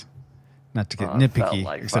yes. Not to get nitpicky,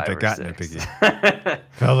 like except I got 6. nitpicky.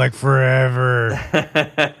 Felt like forever.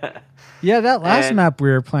 Yeah, that last map we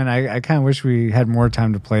were playing, I kind of wish we had more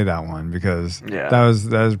time to play that one because that was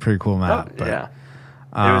a pretty cool map. But, yeah.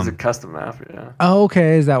 It was a custom map, yeah. Oh,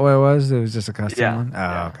 okay. Is that what it was? It was just a custom one? Oh,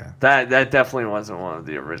 yeah. okay. That definitely wasn't one of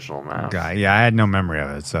the original maps. Okay. Yeah, I had no memory of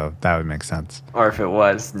it, so that would make sense. Or if it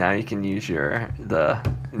was, now you can use the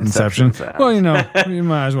Inception. sound. Well, you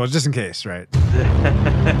might as well, just in case, right?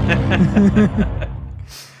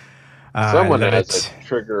 Someone has a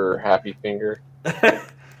trigger happy finger.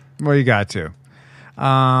 Well, you got to.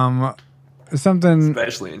 Something...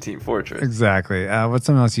 Especially in Team Fortress. Exactly. What's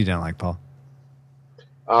something else you didn't like, Paul?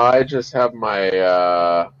 I just have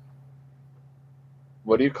my,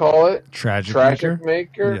 what do you call it? Tragic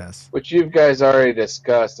Maker? Yes. Which you guys already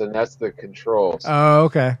discussed, and that's the controls. Oh,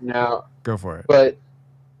 okay. Now, go for it. But,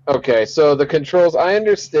 okay, so the controls, I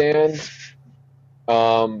understand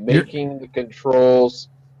making the controls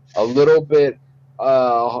a little bit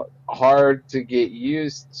hard to get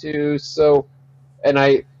used to. So,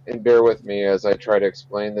 and bear with me as I try to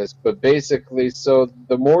explain this, but basically, so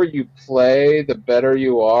the more you play, the better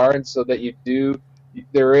you are, and so that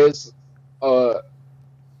there is a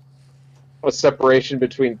separation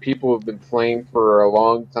between people who've been playing for a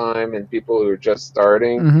long time and people who are just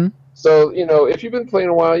starting. Mm-hmm. So, if you've been playing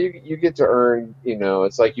a while, you get to earn,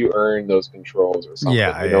 it's like you earn those controls or something.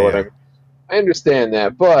 Yeah, I understand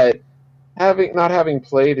that, but not having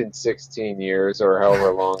played in 16 years or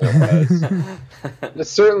however long it was, it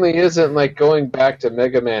certainly isn't like going back to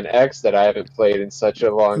Mega Man X that I haven't played in such a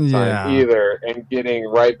long time either, and getting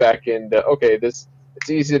right back into, okay, it's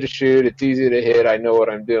easy to shoot, it's easy to hit, I know what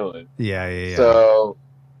I'm doing. Yeah. So,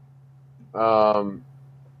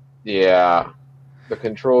 the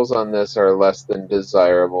controls on this are less than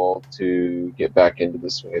desirable to get back into the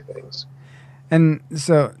swing of things. And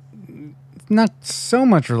so, not so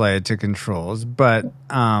much related to controls, but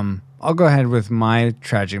I'll go ahead with my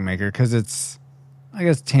Tragic Maker because it's, I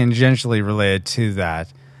guess, tangentially related to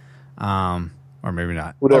that. Or maybe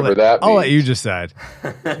not. I'll let you decide.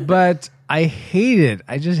 But I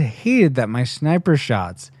just hated that my sniper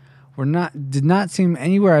shots did not seem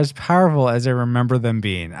anywhere as powerful as I remember them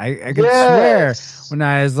being. I could Yes. swear when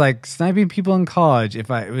I was like sniping people in college, if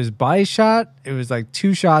it was body shot, it was like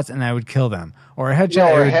 2 shots and I would kill them, or a headshot,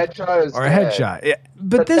 No, or it a would- headshot is or a dead. headshot. Yeah,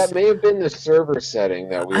 but this, that may have been the server setting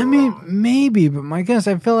that we. I were mean, on. maybe, but my goodness,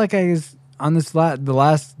 I feel like I was on this the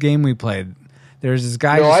last game we played. There's this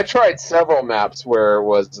guy. No, I tried several maps where it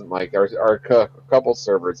wasn't like our couple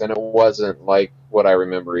servers, and it wasn't like what I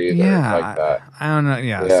remember either. Yeah, like that. I don't know.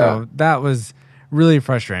 Yeah, Yeah. so that was really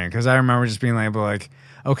frustrating because I remember just being like,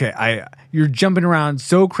 okay, you're jumping around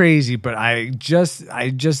so crazy, but I just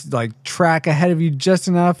like track ahead of you just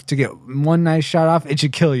enough to get one nice shot off. It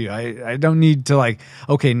should kill you. I don't need to like,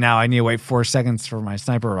 okay, now I need to wait 4 seconds for my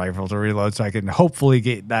sniper rifle to reload so I can hopefully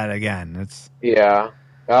get that again. It's Yeah.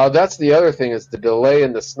 That's the other thing is the delay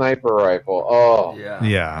in the sniper rifle. Oh.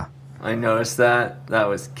 yeah, I noticed that. That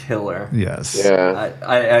was killer. yes, Yeah.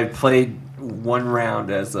 I played one round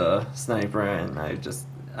as a sniper and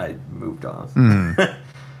I moved on. Mm.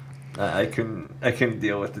 I couldn't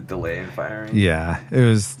deal with the delay in firing. Yeah, it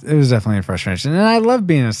was definitely a frustration, and I love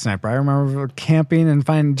being a sniper. I remember camping and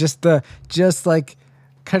finding just like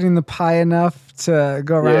cutting the pie enough to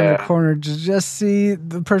go around the Yeah. corner to just see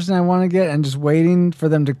the person I want to get, and just waiting for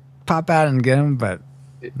them to pop out and get them. But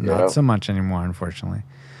not so much anymore, unfortunately.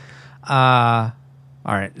 All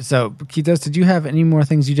right. So, Kitos, did you have any more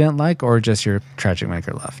things you didn't like, or just your Tragic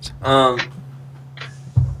Maker left?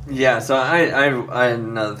 Yeah, so I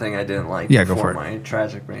another thing I didn't like Yeah, go before for it. my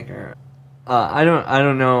Tragic Maker. I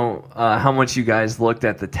don't know how much you guys looked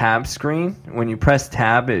at the tab screen. When you press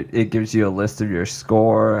tab, it gives you a list of your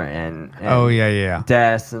score and Oh yeah.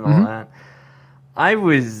 deaths and all that. I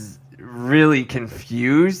was really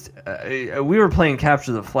confused. We were playing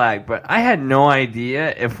Capture the Flag, but I had no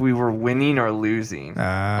idea if we were winning or losing.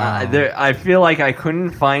 I feel like I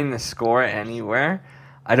couldn't find the score anywhere.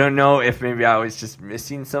 I don't know if maybe I was just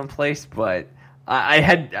missing someplace, but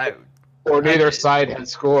Or neither side had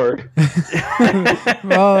scored.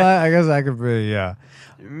 Well, I guess I could be. Yeah.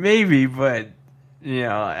 maybe, but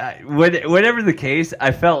whatever the case,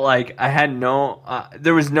 I felt like I had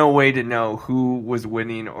there was no way to know who was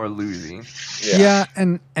winning or losing. Yeah,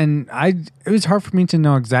 and it was hard for me to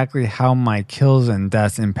know exactly how my kills and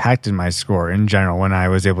deaths impacted my score in general when I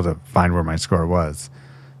was able to find where my score was.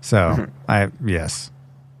 So that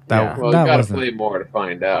Well, you that gotta wasn't. play more to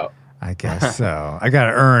find out. I guess so. I got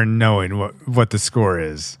to earn knowing what the score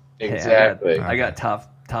is. Hey, Exactly. I got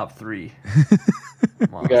top 3. You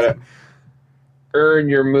gotta earn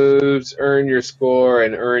your moves, earn your score,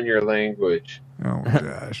 and earn your language. Oh my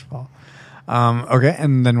gosh, Paul. Okay,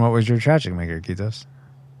 and then what was your Tragic Maker, Kitos?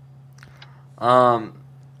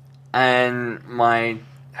 And my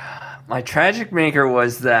Tragic Maker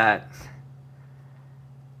was that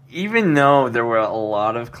even though there were a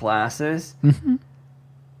lot of classes,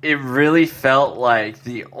 it really felt like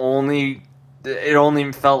it only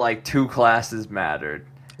felt like 2 classes mattered.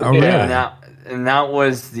 Oh, really? And that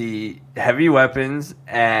was the heavy weapons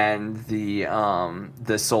and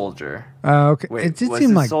the soldier. Okay, Wait, it did was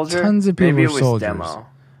seem it like soldier? tons of people Maybe were it was soldiers demo.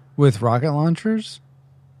 with rocket launchers.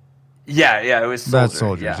 Yeah, it was soldier. That's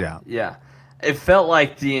soldiers, Yeah. It felt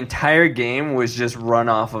like the entire game was just run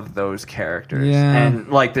off of those characters. Yeah. And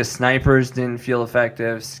like the snipers didn't feel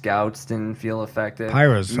effective, scouts didn't feel effective.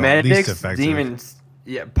 Pyros felt least effective. demons.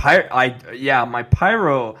 Yeah, my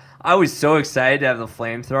pyro. I was so excited to have the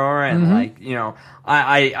flamethrower, and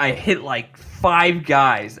I hit like 5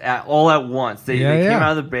 guys all at once. They came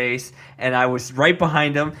out of the base, and I was right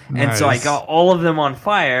behind them, and so I Nice. got all of them on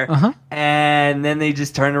fire. And then they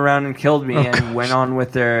just turned around and killed me and gosh. went on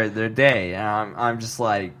with their day. And I'm just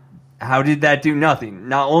like, how did that do nothing?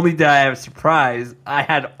 Not only did I have a surprise, I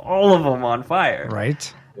had all of them on fire.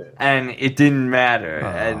 Right. And it didn't matter.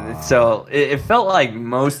 And so it felt like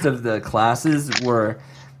most of the classes were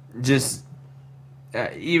just,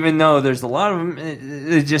 even though there's a lot of them,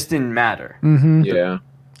 it just didn't matter. Mm-hmm. Yeah,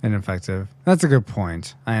 Ineffective. That's a good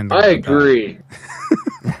point. I agree.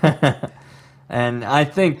 And I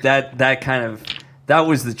think that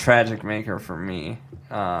was the Tragic Maker for me.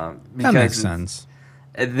 Because That makes sense.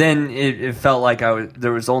 Then it felt like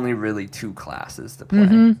there was only really 2 classes to play.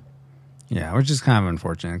 Mm-hmm. Yeah, which is kind of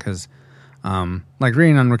unfortunate because, like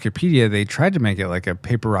reading on Wikipedia, they tried to make it like a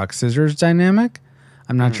paper, rock, scissors dynamic.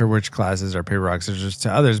 I'm not sure which classes are paper, rock, scissors to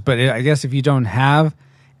others, but I guess if you don't have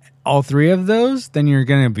all 3 of those, then you're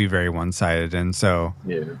going to be very one-sided. And so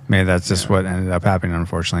maybe that's just what ended up happening,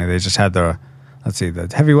 unfortunately. They just had the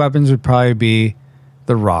heavy weapons would probably be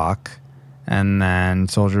the rock, and then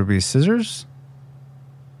soldier would be scissors.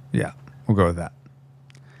 Yeah, we'll go with that.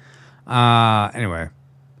 Anyway.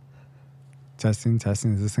 Testing.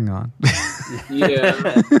 Is this thing on?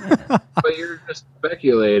 Yeah. But you're just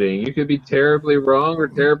speculating. You could be terribly wrong or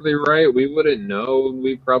terribly right. We wouldn't know, and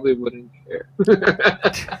we probably wouldn't care.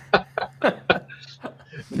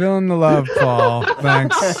 Feeling the love, Paul.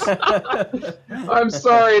 Thanks. I'm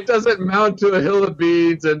sorry, it doesn't mount to a hill of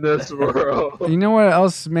beans in this world. You know what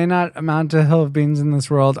else may not amount to a hill of beans in this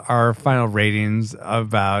world? Our final ratings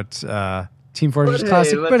about Team Fortress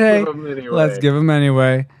Classic. But hey, let's give them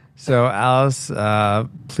anyway. So, Alice,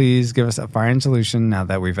 please give us a firing solution now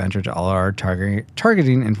that we've entered all our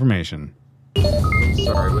targeting information.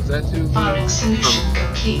 Sorry, was that too? Firing solution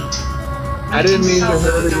complete. I didn't mean to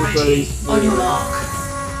hurt anybody. On your mark.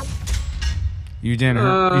 You didn't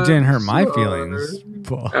hurt my feelings,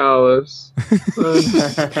 Paul. Alice.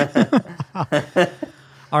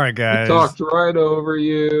 All right, guys. I talked right over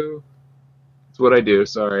you. That's what I do.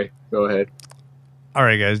 Sorry. Go ahead. All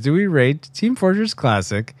right, guys. Do we rate Team Fortress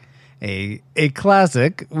Classic a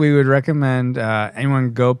classic? We would recommend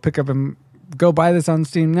anyone go pick up and go buy this on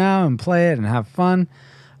Steam now and play it and have fun.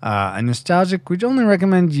 A nostalgic, we'd only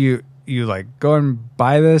recommend you like go and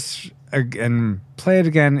buy this and play it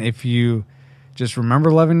again if you just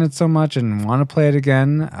remember loving it so much and want to play it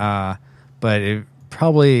again. But if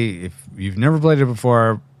you've never played it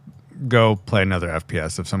before, go play another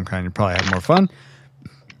FPS of some kind. You probably have more fun.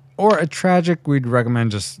 Or a tragic, we'd recommend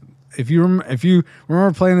just if you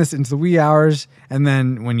remember playing this into the wee hours, and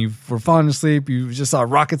then when you were falling asleep, you just saw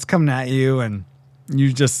rockets coming at you, and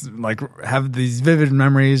you just like have these vivid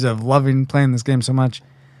memories of loving playing this game so much.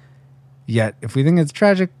 Yet, if we think it's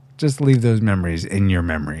tragic, just leave those memories in your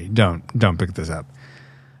memory. Don't pick this up.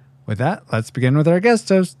 With that, let's begin with our guest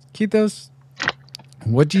host, Keithos.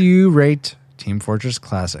 What do you rate Team Fortress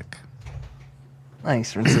Classic?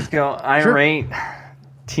 Thanks, Francisco. I Sure. rate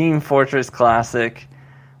Team Fortress Classic,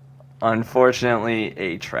 unfortunately,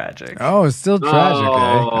 a tragic. Oh, it's still tragic, eh?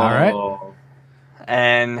 All right.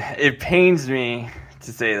 And it pains me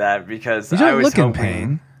to say that because You I don't was look in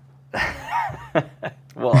hoping. pain.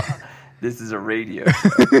 Well, this is a radio show.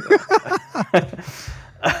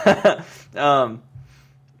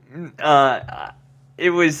 It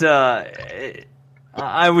was.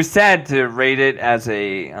 I was sad to rate it as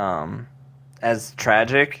as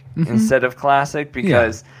tragic instead of classic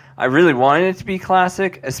because I really wanted it to be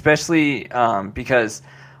classic, especially because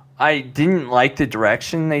I didn't like the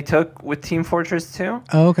direction they took with Team Fortress 2.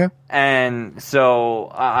 Oh, okay. And so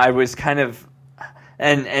I was kind of,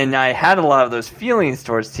 and I had a lot of those feelings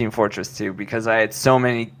towards Team Fortress 2 because I had so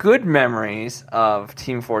many good memories of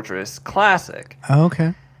Team Fortress Classic. Oh,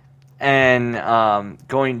 okay. And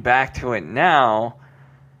going back to it now,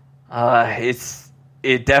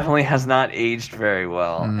 it definitely has not aged very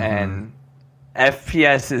well, and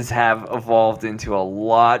FPSs have evolved into a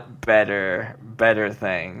lot better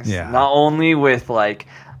things. Yeah. Not only with like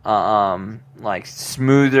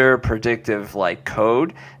smoother predictive like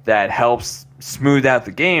code that helps smooth out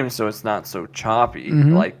the game so it's not so choppy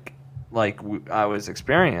like I was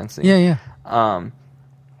experiencing. Yeah.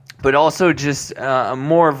 But also just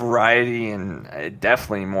more variety and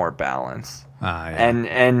definitely more balance. Yeah.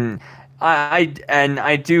 And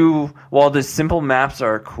I do, while the simple maps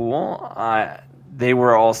are cool, they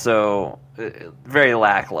were also very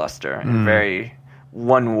lackluster and very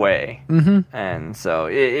one way. And so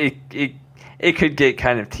it could get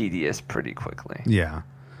kind of tedious pretty quickly. Yeah.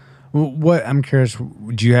 Well, what I'm curious,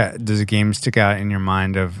 does a game stick out in your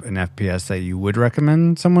mind of an FPS that you would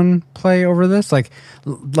recommend someone play over this? Like,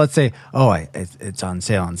 let's say, it's on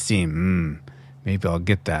sale on Steam. Maybe I'll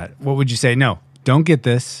get that. What would you say? No, don't get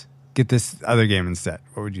this. Get this other game instead.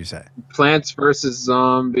 What would you say? Plants vs.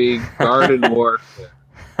 Zombie Garden Warfare.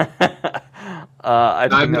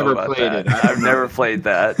 I've never played it. I've never played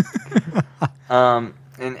that. An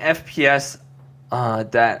FPS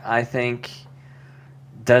that I think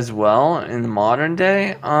does well in the modern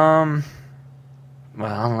day. Well,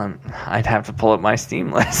 I'd have to pull up my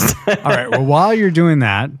Steam list. All right. Well, while you're doing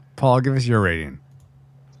that, Paul, give us your rating.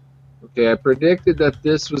 Okay, I predicted that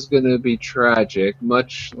this was going to be tragic,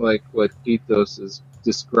 much like what Keithos is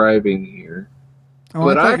describing here. Oh,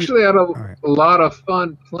 but I actually had a right. lot of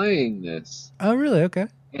fun playing this, Oh, really? Okay.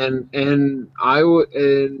 and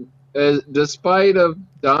despite of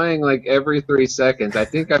dying like every 3 seconds, I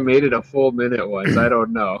think I made it a full minute once. I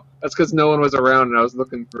don't know. That's because no one was around and I was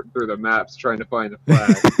looking through the maps trying to find the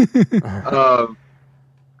flag.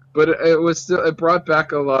 But it brought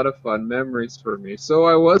back a lot of fun memories for me. So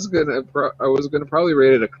I was gonna probably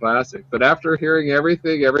rate it a classic. But after hearing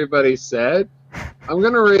everything everybody said, I'm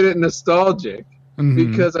gonna rate it nostalgic.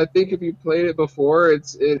 because I think if you played it before,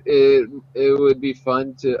 it would be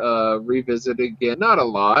fun to revisit again. Not a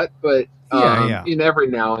lot, but every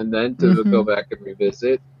now and then to go back and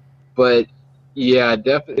revisit. But yeah,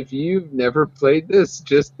 definitely. If you've never played this,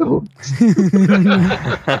 just don't.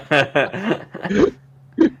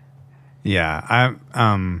 Yeah,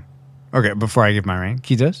 okay, before I give my rank,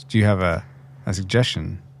 Kitos, do you have a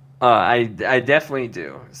suggestion? I definitely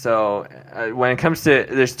do. So when it comes to,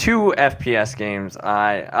 there's 2 FPS games.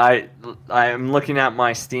 I'm looking at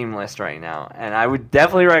my Steam list right now, and I would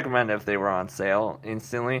definitely recommend if they were on sale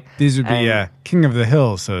instantly. These would be King of the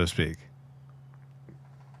Hill, so to speak.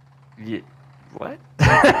 What?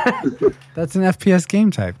 That's an FPS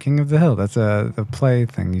game type, King of the Hill. That's the play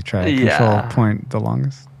thing. You try to control point the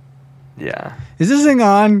longest. Yeah. Is this thing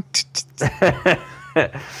on?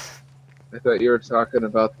 I thought you were talking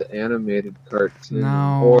about the animated cartoon.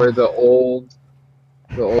 No. Or the old,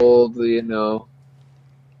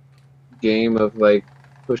 game of like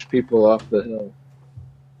push people off the hill.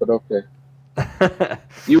 But okay.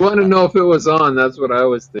 You want to know if it was on, that's what I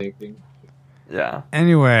was thinking. Yeah.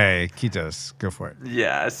 Anyway, Kitos, go for it.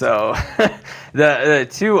 Yeah, so the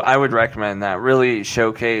 2 I would recommend that really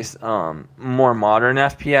showcase more modern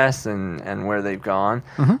FPS and where they've gone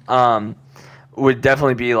would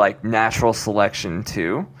definitely be like Natural Selection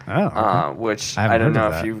 2. Oh, okay. Which I I don't know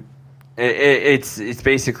if you. It's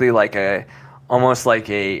basically like almost like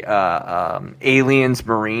a Aliens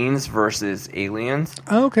Marines versus Aliens.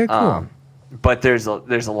 Oh, okay, cool. But there's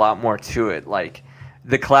a lot more to it. Like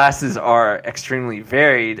the classes are extremely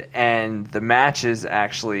varied, and the matches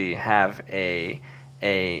actually have a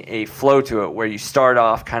flow to it where you start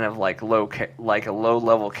off kind of like a low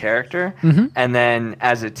level character, and then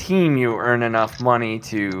as a team you earn enough money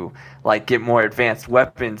to like get more advanced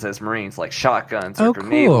weapons as Marines, like shotguns or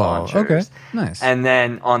grenade launchers. Okay, nice. And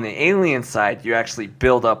then on the alien side, you actually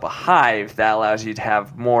build up a hive that allows you to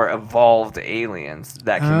have more evolved aliens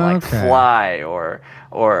that can like fly or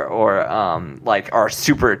like are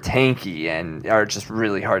super tanky and are just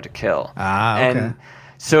really hard to kill. And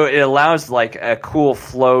so it allows like a cool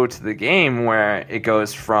flow to the game where it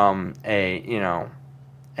goes from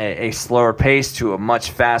a slower pace to a much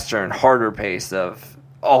faster and harder pace of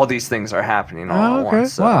all these things are happening all at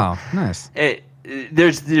once. So wow, nice.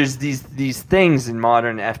 There's these things in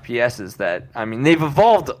modern FPSs that, I mean, they've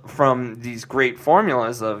evolved from these great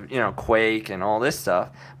formulas of Quake and all this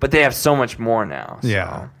stuff, but they have so much more now. So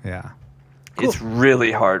yeah. Cool. It's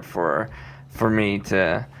really hard for me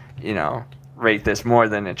to rate this more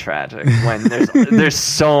than a tragic when there's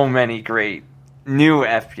so many great new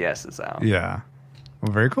FPSs out. Yeah,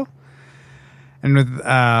 well, very cool. And with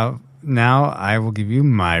now I will give you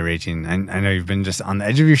my rating. I know you've been just on the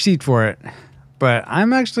edge of your seat for it, but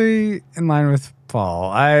I'm actually in line with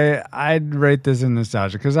Paul. I'd rate this in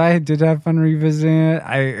nostalgia because I did have fun revisiting it.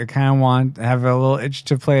 I kind of have a little itch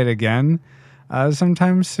to play it again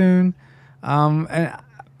sometime soon. And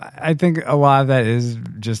I think a lot of that is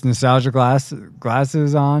just nostalgia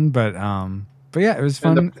glasses on, but yeah, it was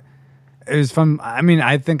fun. It was fun. I mean,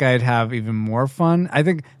 I think I'd have even more fun. I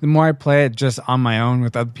think the more I play it just on my own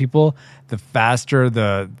with other people, the faster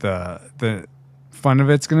the fun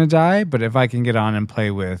of it's gonna die. But if I can get on and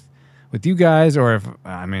play with you guys, or if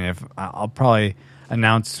I'll probably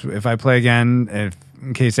announce if I play again,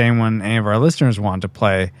 in case any of our listeners want to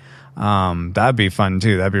play, that'd be fun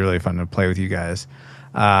too. That'd be really fun to play with you guys.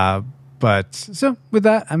 But so with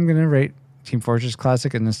that, I'm gonna rate Team Fortress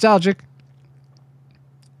Classic and Nostalgic.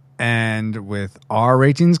 And with our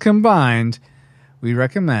ratings combined, we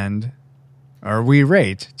rate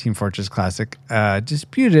Team Fortress Classic a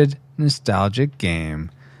disputed nostalgic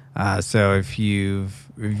game. So if you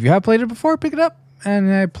have played it before, pick it up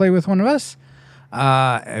and play with one of us.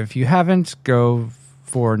 If you haven't, go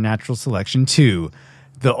for Natural Selection 2,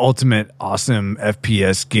 the ultimate awesome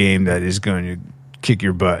FPS game that is going to kick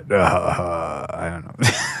your butt. I don't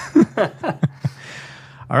know.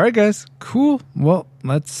 All right, guys. Cool. Well,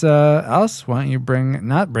 let's, Alice, why don't you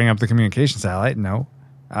not bring up the communication satellite? No.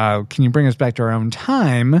 Can you bring us back to our own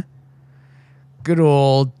time? Good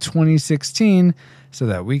old 2016, so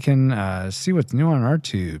that we can see what's new on our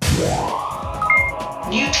tube.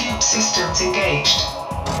 New tube systems engaged.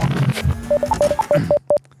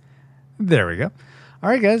 There we go. All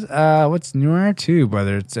right, guys. What's new on our tube?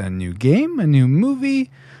 Whether it's a new game, a new movie,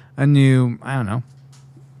 a new, I don't know,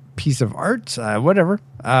 piece of art, whatever.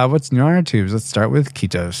 What's new on our tubes? Let's start with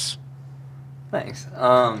Kitos. Thanks.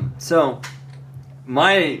 So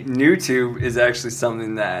my new tube is actually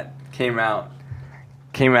something that came out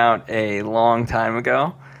a long time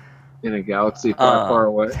ago. In a galaxy far, far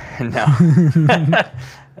away. No.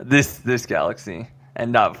 this galaxy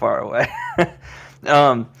and not far away.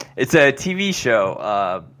 It's a TV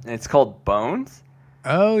show. It's called Bones.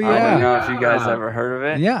 Oh I don't yeah. know if you guys ever heard of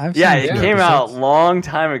it. Yeah, I've yeah, seen it a few came out episodes. long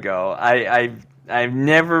time ago. I've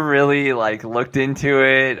never really like looked into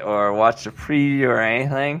it or watched a preview or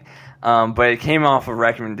anything, but it came off a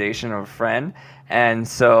recommendation of a friend, and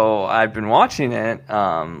so I've been watching it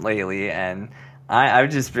lately, and I've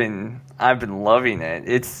been loving it.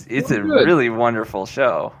 It's a good. really wonderful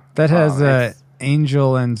show. That has It's-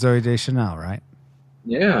 Angel and Zoe Deschanel, right?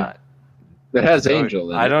 Yeah. That has Zoe- Angel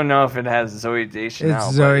in it. I don't know if it has Zoe Deschanel. It's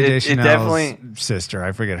but Zoe it Deschanel's definitely. sister.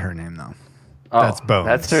 I forget her name though. Oh, That's Bones.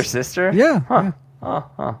 That's her sister. Yeah. Huh.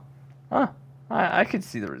 Huh. I could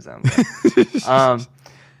see the resemblance.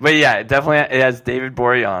 But yeah, it definitely it has David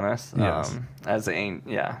Boreanaz Yes. as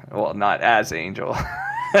well, not as Angel.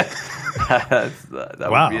 that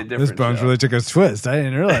Wow, would be a different this Bones show. really took a twist. I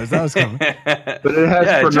didn't realize that was coming. But it has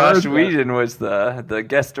yeah, Bernard. Josh Whedon was the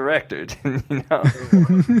guest director. You know,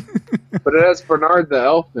 But it has Bernard the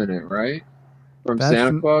elf in it, right? From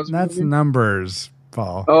Santa Claus. That's movie? Numbers,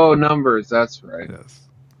 Paul. Oh, Numbers. That's right. Yes.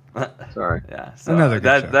 Sorry. yeah. So Another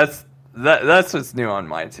good show. that's what's new on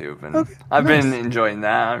my tube, and Okay, I've nice. been enjoying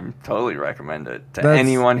that. I totally recommend it to That's-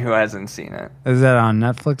 anyone who hasn't seen it. Is that on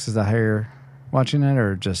Netflix? Is that how you're watching it,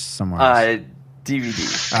 or just somewhere else?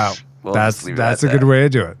 DVD. Oh, We'll that's just leave it that's a at good that. way to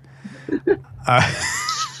do it.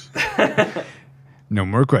 No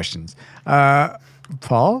more questions.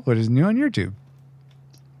 Paul, what is new on YouTube?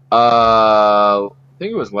 I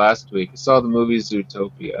think it was last week. I saw the movie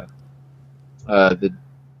Zootopia, the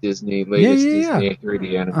latest yeah. Disney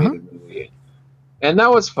 3D animated movie, and that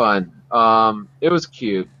was fun. It was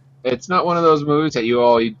cute. It's not one of those movies that you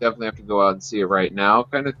definitely have to go out and see it right now,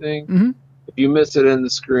 kind of thing. Mhm. If you miss it in the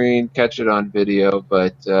screen, catch it on video,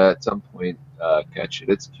 but at some point, catch it.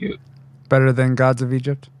 It's cute, Better than Gods of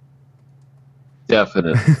Egypt?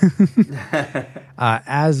 definitely.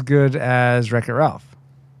 As good as Wreck-It Ralph?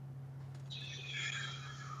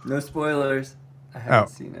 No spoilers. I haven't Oh.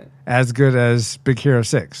 seen it. As good as Big Hero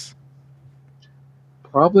 6?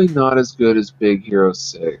 Probably not as good as Big Hero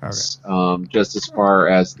 6, just as far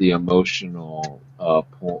as the emotional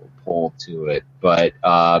pull to it, but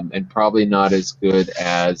and probably not as good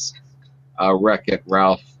as Wreck-It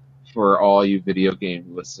Ralph for all you video game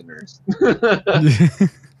listeners.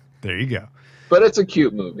 There you go. But it's a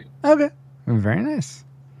cute movie. Okay. Very nice.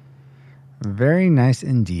 Very nice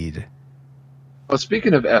indeed. Well,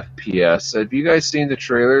 speaking of FPS, have you guys seen the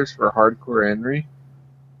trailers for Hardcore Henry?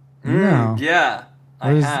 No. Yeah,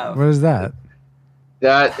 I have. What is that?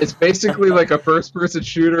 That it's basically like a first-person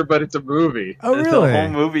shooter, but it's a movie. Oh, It's really? The whole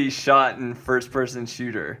movie shot in first-person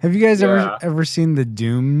shooter. Have you guys Yeah. ever seen the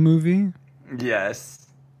Doom movie? Yes.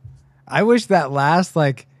 I wish that last,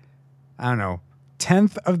 I don't know,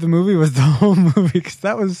 10th of the movie was the whole movie, because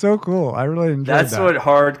that was so cool. I really enjoyed That's that. what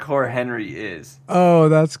Hardcore Henry is. Oh,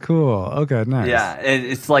 that's cool. Okay, nice. Yeah,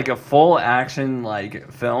 it's like a full action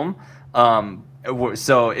film.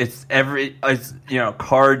 So it's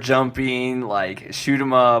car jumping, like shoot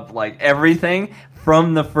 'em up, like everything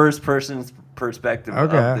from the first person's perspective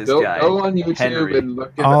Okay. of this Go guy. on YouTube Henry. and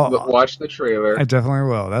I'll- watch the trailer. I definitely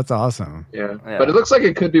will. That's awesome. Yeah. Yeah. But it looks like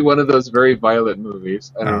it could be one of those very violent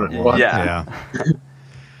movies. I don't know. Yeah.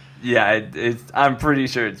 Yeah, I'm pretty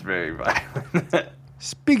sure it's very violent.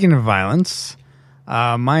 Speaking of violence,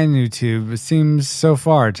 my new tube seems so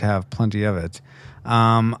far to have plenty of it.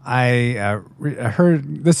 I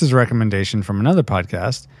heard this is a recommendation from another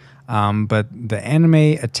podcast, but the anime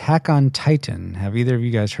Attack on Titan. Have either of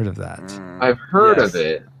you guys heard of that? I've heard Yes. of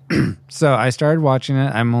it. So I started watching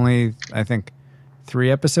it. I'm only, I think,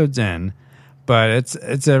 3 episodes in, but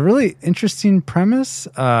it's a really interesting premise.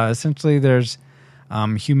 Essentially, there's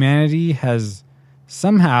humanity has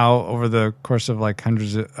somehow over the course of like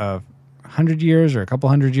 100 years or a couple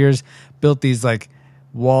hundred years built these like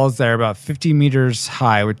walls that are about 50 meters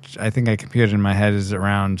high, which I think I computed in my head is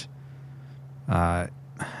around I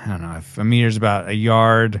don't know if a meter is about a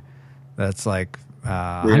yard. That's like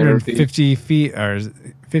 150 feet or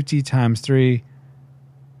 50 times 3.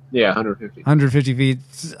 Yeah, 150. 150 feet,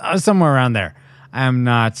 somewhere around there. I'm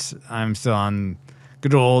still on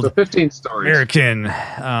good So old 15 stories.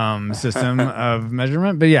 American system of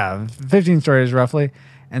measurement. But yeah, 15 stories roughly.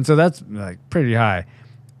 And so that's like pretty high.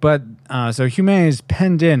 But so humanity is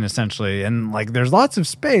penned in essentially. And like there's lots of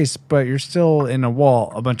space, but you're still in a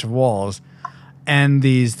bunch of walls. And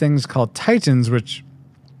these things called titans, which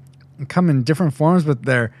come in different forms, but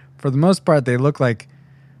they're, for the most part, they look like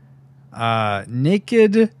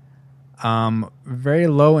naked, very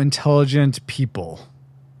low intelligent people.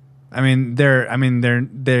 I mean,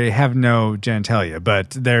 they have no genitalia,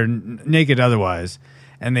 but they're naked otherwise,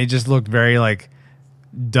 and they just look very like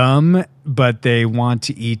dumb, but they want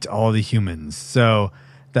to eat all the humans. So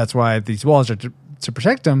that's why these walls are to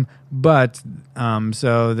protect them. But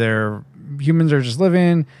so their humans are just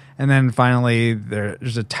living, and then finally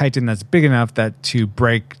there's a Titan that's big enough that to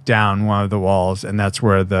break down one of the walls, and that's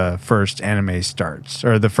where the first anime starts,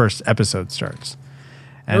 or the first episode starts.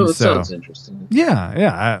 And that sounds interesting.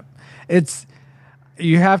 Yeah. It's,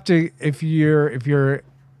 you have to, if you're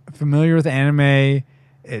familiar with anime,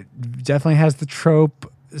 it definitely has the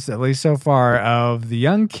trope, at least so far, of the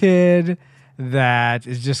young kid that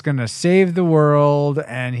is just going to save the world,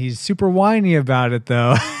 and he's super whiny about it,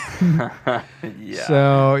 though. Yeah.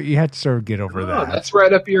 So you have to sort of get over that. That's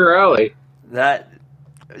right up your alley. Yeah,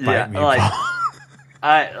 Bite me, like Paul.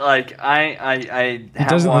 I He have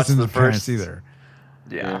doesn't watched listen to the the parents first either.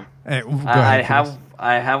 Yeah. Hey, go ahead,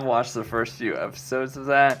 I have watched the first few episodes of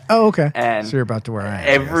that. Oh, okay. And so you're about to where I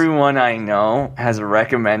am. Everyone I know has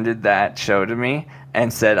recommended that show to me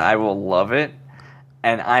and said I will love it,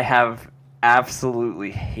 and I have absolutely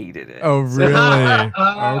hated it. Oh, really?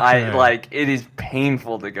 Okay. It is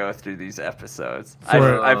painful to go through these episodes.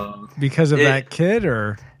 Because of that kid,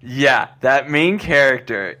 or yeah, that main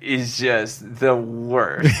character is just the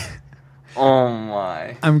worst. Oh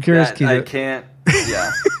my! I'm curious, Keith. I can't.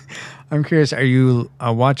 Yeah. I'm curious. Are you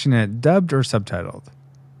watching it dubbed or subtitled?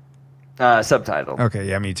 Subtitled. Okay,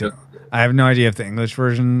 yeah, me too. I have no idea if the English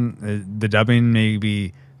version, the dubbing,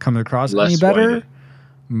 maybe comes across any better.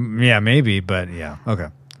 Yeah, maybe, but yeah, okay.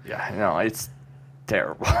 Yeah, no, it's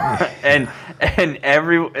terrible. and then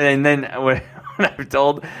when I've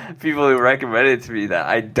told people who recommend it to me that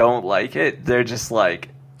I don't like it, they're just like,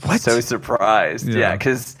 what? So surprised. Yeah,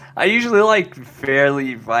 because I usually like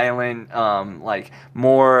fairly violent, like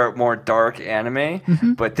more dark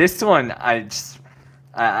anime, but this one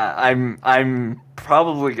I'm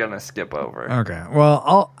probably gonna skip over. Okay,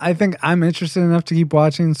 well, I think I'm interested enough to keep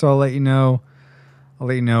watching, so I'll let you know.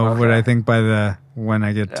 What I think when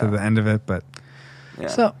I get to the end of it. But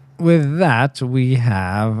so with that, we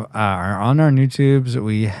have on our YouTubes,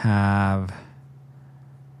 we have.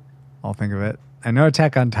 I'll think of it. I know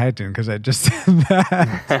Attack on Titan because I just said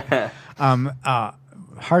that.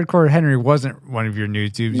 Hardcore Henry wasn't one of your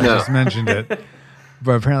YouTubes. You just mentioned it,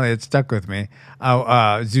 but apparently it stuck with me.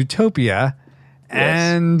 Zootopia,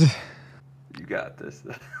 and you got this.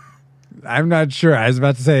 I'm not sure. I was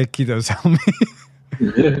about to say Kitos, help me.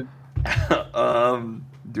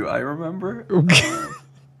 Do I remember?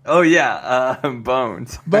 Oh yeah,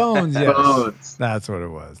 Bones. Bones, yes. Bones. That's what it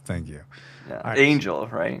was. Thank you. Yeah. Right. Angel,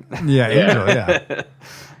 right? Yeah, Angel, yeah.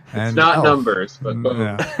 It's not numbers, but Bones.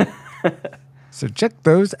 Yeah. So check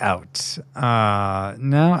those out.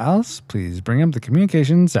 Now, Alice, please bring up the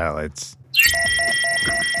communication satellites.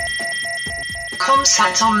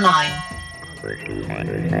 Comsat online.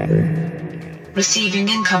 Receiving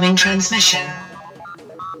incoming transmission.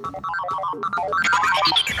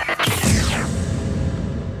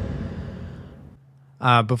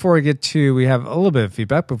 Before we get to, we have a little bit of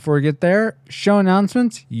feedback. Before we get there, show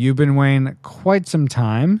announcements. You've been waiting quite some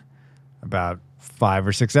time, about 5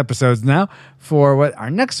 or 6 episodes now, for what our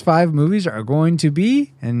next 5 movies are going to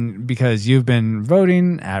be. And because you've been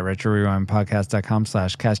voting at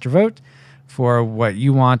retrorewindpodcast.com/castyourvote for what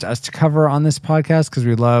you want us to cover on this podcast, because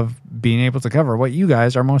we love being able to cover what you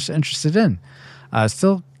guys are most interested in.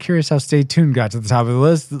 Still curious how Stay Tuned got to the top of the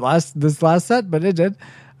list this last set, but it did.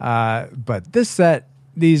 But this set,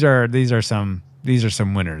 these are some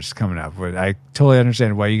winners coming up. I totally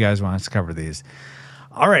understand why you guys want us to cover these.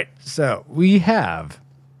 All right, so we have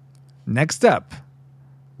next up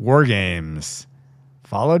War Games,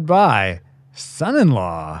 followed by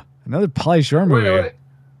Son-in-Law, another Pauly Shore movie. Wait.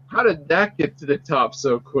 How did that get to the top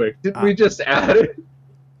so quick? Did we just add it?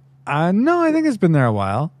 No, I think it's been there a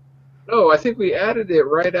while. No, I think we added it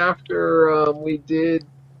right after we did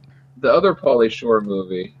the other Pauly Shore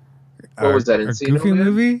movie. What was that? A Goofy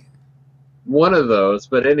movie? One of those,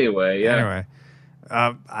 but anyway, yeah. Anyway,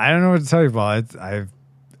 I don't know what to tell you, Paul.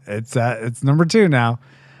 It's number 2 now.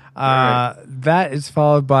 Right. That is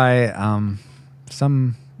followed by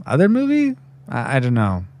some other movie. I don't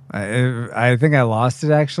know. I think I lost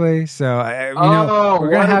it actually. So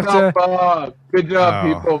we're gonna have to. Bob? Good job,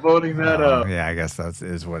 people, voting that up. Yeah, I guess that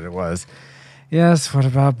is what it was. Yes, What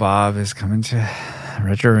About Bob is coming to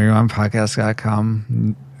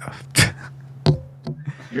retrorewindpodcast.com.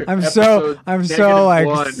 I'm so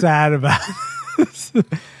like sad about this.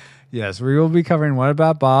 Yes, we will be covering What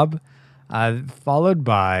About Bob, followed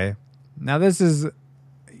by. Now this is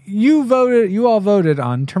you all voted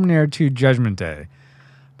on Terminator 2 Judgment Day,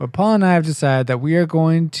 But Paul and I have decided that we are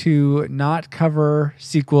going to not cover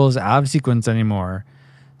sequels out of sequence anymore.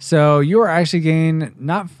 So you are actually getting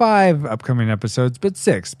not 5 upcoming episodes, but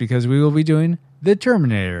 6, because we will be doing The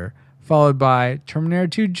Terminator, followed by Terminator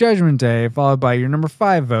 2 Judgment Day, followed by your number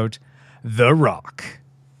 5 vote, The Rock.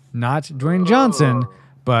 Not Dwayne Johnson,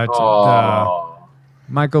 but the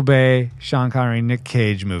Michael Bay, Sean Connery, Nick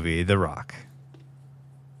Cage movie, The Rock.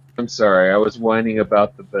 I'm sorry, I was whining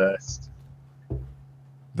about the best.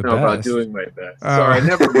 About doing my best. Oh. Sorry,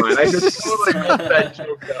 never mind. I just totally messed that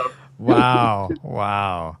joke up.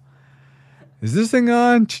 Wow. Is this thing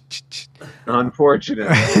on?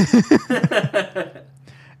 Unfortunately.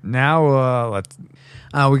 Now, let's.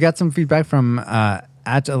 We got some feedback from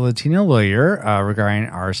at a Latino lawyer regarding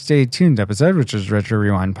our Stay Tuned episode, which is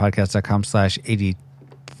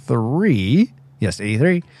retrorewindpodcast.com/83. Yes,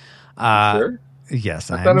 83. Sure? Yes,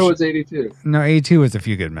 I thought it was 82. No, 82 was A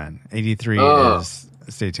Few Good Men. 83 is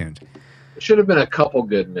Stay Tuned. It should have been A Couple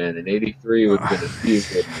Good Men, and 83 would have been A Few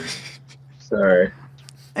Good Men. Sorry.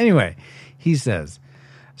 Anyway, he says,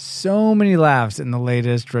 so many laughs in the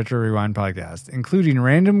latest Retro Rewind podcast, including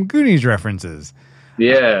random Goonies references.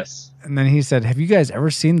 Yes. And then he said, have you guys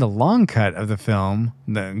ever seen the long cut of the film,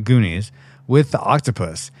 The Goonies, with the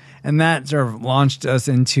octopus? And that sort of launched us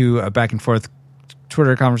into a back and forth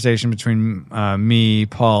Twitter conversation between me,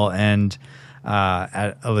 Paul, and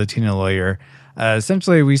at a Latino lawyer.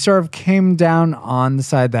 Essentially, we sort of came down on the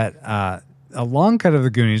side that a long cut of the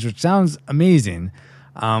Goonies, which sounds amazing,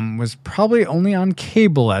 was probably only on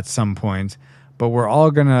cable at some point, but we're all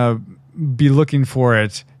going to be looking for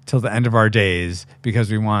it till the end of our days because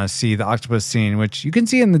we want to see the octopus scene, which you can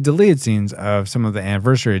see in the deleted scenes of some of the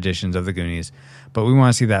anniversary editions of the Goonies, but we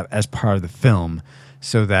want to see that as part of the film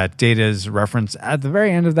so that Data's reference at the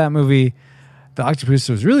very end of that movie, the octopus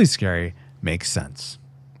was really scary, makes sense.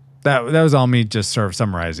 That was all me just sort of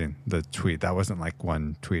summarizing the tweet. That wasn't like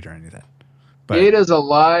one tweet or anything. But Data's a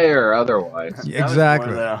liar otherwise.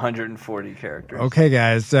 Exactly. More than 140 characters. Okay,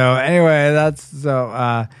 guys. So anyway,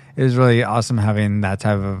 it was really awesome having that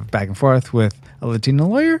type of back and forth with a Latino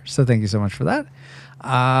lawyer. So thank you so much for that.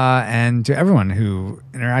 And to everyone who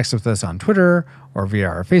interacts with us on Twitter or via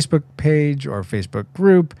our Facebook page or Facebook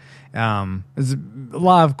group. There's a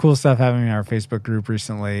lot of cool stuff happening in our Facebook group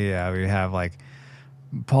recently. We have like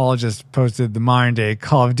Paul just posted the modern day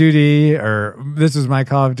Call of Duty, or this was my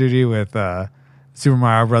Call of Duty with Super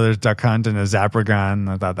Mario Brothers Duck Hunt and a Zapper gun.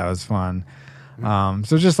 I thought that was fun.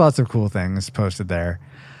 So just lots of cool things posted there.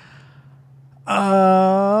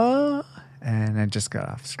 And I just got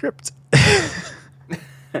off script. I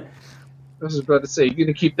was about to say, you going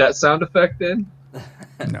to keep that sound effect in?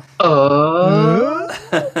 No.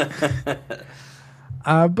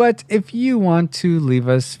 But if you want to leave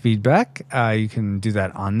us feedback, you can do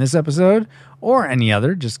that on this episode or any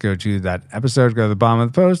other. Just go to that episode, go to the bottom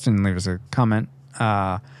of the post, and leave us a comment.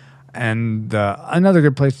 And another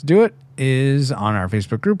good place to do it is on our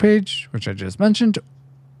Facebook group page, which I just mentioned.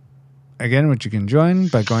 Again, which you can join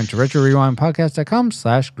by going to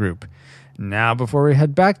retrorewindpodcast.com/group. Now, before we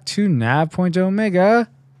head back to Nav Point Omega...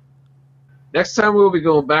 Next time we'll be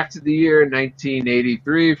going back to the year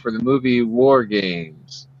 1983 for the movie War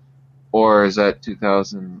Games. Or is that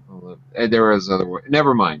 2011? There was other word.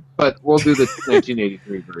 Never mind. But we'll do the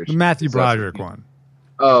 1983 version. The Matthew Broderick one.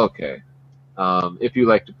 Oh, okay. If you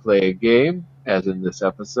like to play a game, as in this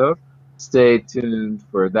episode, stay tuned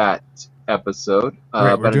for that episode.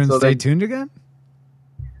 Wait, we're doing Stay Tuned again?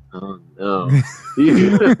 Oh, no.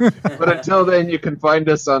 But until then, you can find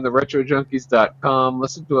us on the retrojunkies.com,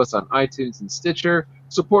 listen to us on iTunes and Stitcher,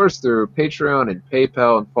 support us through Patreon and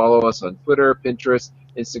PayPal, and follow us on Twitter, Pinterest,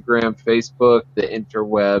 Instagram, Facebook, the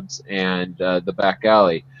interwebs, and the back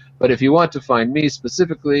alley. But if you want to find me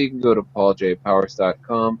specifically, you can go to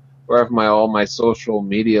pauljpowers.com, where I have all my social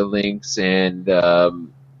media links, and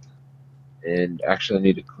actually I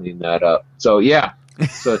need to clean that up. So, yeah.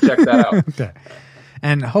 So check that out. Okay.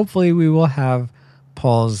 And hopefully we will have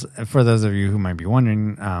Paul's, for those of you who might be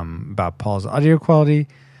wondering about Paul's audio quality,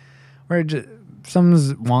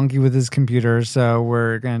 something's wonky with his computer, so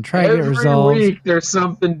we're going to try to get resolved. Every week there's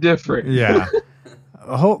something different. Yeah.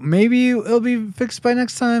 Maybe it'll be fixed by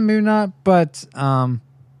next time, maybe not, but you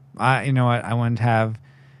know what? I wouldn't have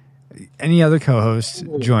any other co-hosts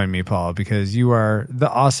join me, Paul, because you are the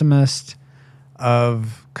awesomest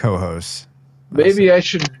of co-hosts. Maybe I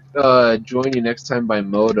should join you next time by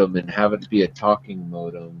modem and have it be a talking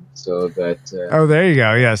modem, so that. Oh, there you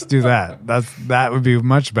go. Yes, do that. That would be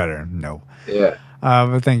much better. No. Yeah.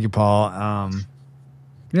 But thank you, Paul.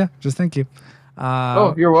 Yeah, just thank you.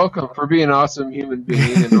 Oh, you're welcome for being an awesome human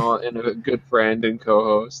being and all, and a good friend and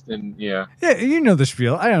co-host, and yeah. Yeah, you know the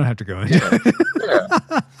spiel. I don't have to go into it. Yeah.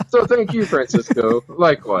 So thank you, Francisco.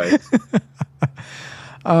 Likewise.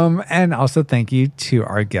 And also thank you to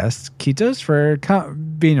our guest Kitos for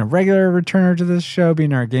being a regular returner to this show,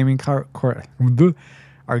 being our gaming our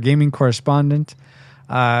gaming correspondent.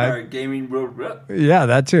 Our gaming yeah,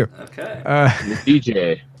 that too. Okay.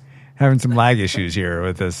 DJ. Having some lag issues here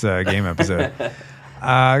with this game episode.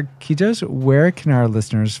 Kitos, where can our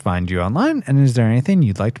listeners find you online? And is there anything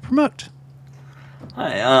you'd like to promote?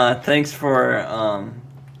 Hi. Thanks for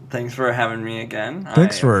having me again.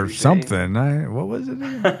 Thanks for something. What was it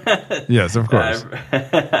again? Yes, of course.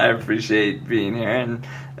 I appreciate being here and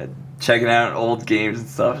checking out old games and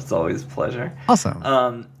stuff. It's always a pleasure.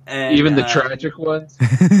 Awesome. And even the tragic ones.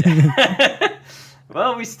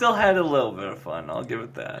 Well, we still had a little bit of fun. I'll give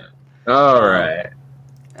it that. All right.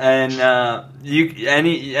 And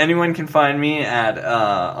anyone can find me at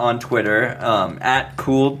on Twitter at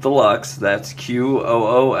Cool Deluxe. That's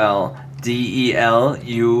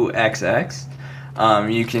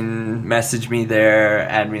QOOLDELUXX. You can message me there,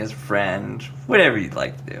 add me as a friend, whatever you'd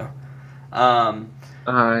like to do.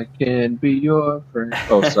 I can be your friend.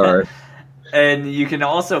 Oh, sorry. And you can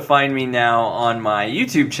also find me now on my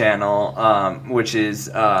YouTube channel, which is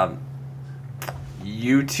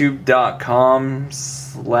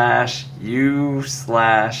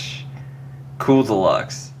youtube.com/u/Cool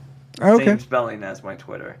Deluxe. Okay. Same spelling as my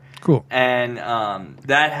Twitter. Cool. And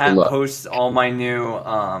that posts all my new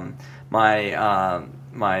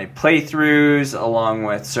my playthroughs along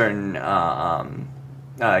with certain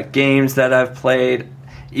games that I've played.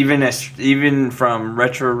 Even from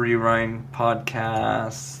Retro Rewind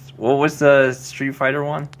podcast. What was the Street Fighter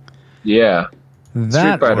one? Yeah.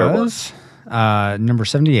 That was number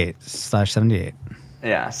 78/78.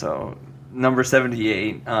 Yeah, so number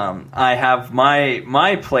 78. I have my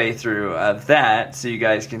playthrough of that, so you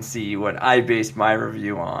guys can see what I based my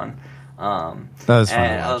review on. That was fun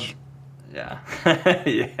to watch. Yeah.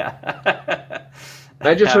 Yeah.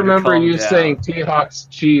 I just remember you saying T-Hawk's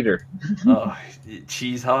cheater. Oh,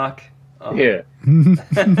 Cheese Hawk. Oh. Yeah.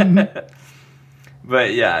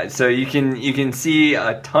 But yeah, so you can see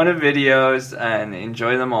a ton of videos and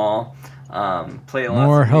enjoy them all. Play lots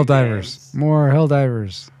more of Helldivers. More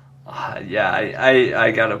Helldivers. Yeah, I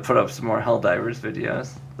gotta put up some more Helldivers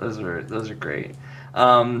videos. Those are great.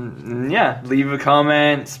 Yeah, leave a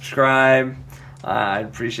comment, subscribe. I'd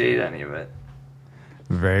appreciate any of it.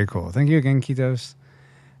 Very cool. Thank you again, Kitos.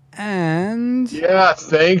 And yeah,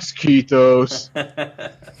 thanks, Kitos.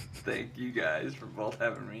 Thank you guys for both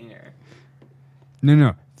having me here.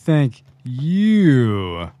 No. Thank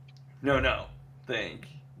you. No. Thank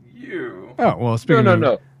you. Oh, well, speaking of...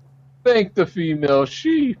 No. Thank the female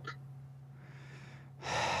sheep.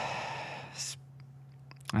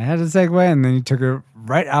 I had to segue, and then you took it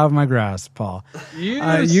right out of my grasp, Paul.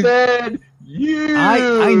 You said you.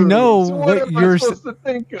 I know so what you're supposed to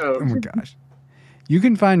think of. Oh, my gosh. You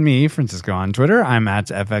can find me, Francisco, on Twitter. I'm at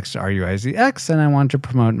FXRUIZX, and I want to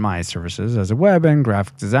promote my services as a web and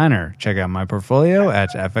graphic designer. Check out my portfolio at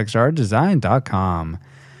fxrdesign.com.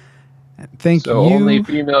 Thank you. So only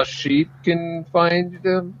female sheep can find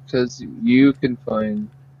them? Because you can find...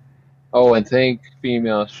 Oh, and thank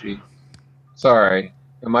female sheep. Sorry.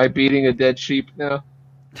 Am I beating a dead sheep now?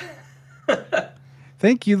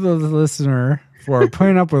 Thank you, the listener, for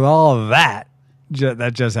putting up with all of that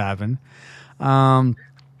that just happened.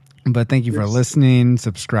 But thank you for listening,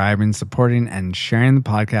 subscribing, supporting, and sharing the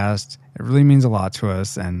podcast. It really means a lot to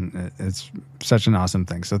us, and it's such an awesome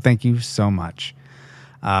thing. So thank you so much.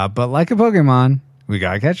 But like a Pokemon, we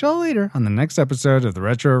gotta catch y'all later on the next episode of the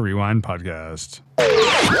Retro Rewind Podcast.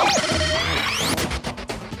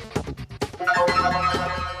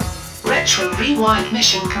 Retro Rewind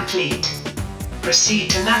mission complete.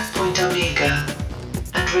 Proceed to Nav Point Omega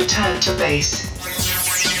and return to base.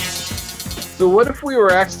 So what if we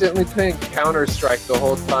were accidentally playing Counter-Strike the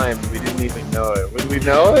whole time and we didn't even know it? Would we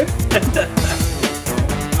know it?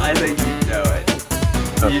 I think you'd know it.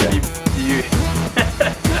 Okay.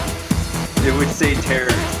 It would say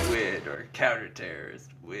terrorist win or counter-terrorist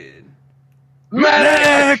win.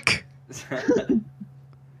 Medic!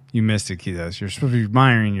 You missed it, Kitos. You're supposed to be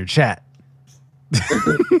monitoring your chat.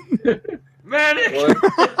 Medic!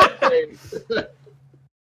 What?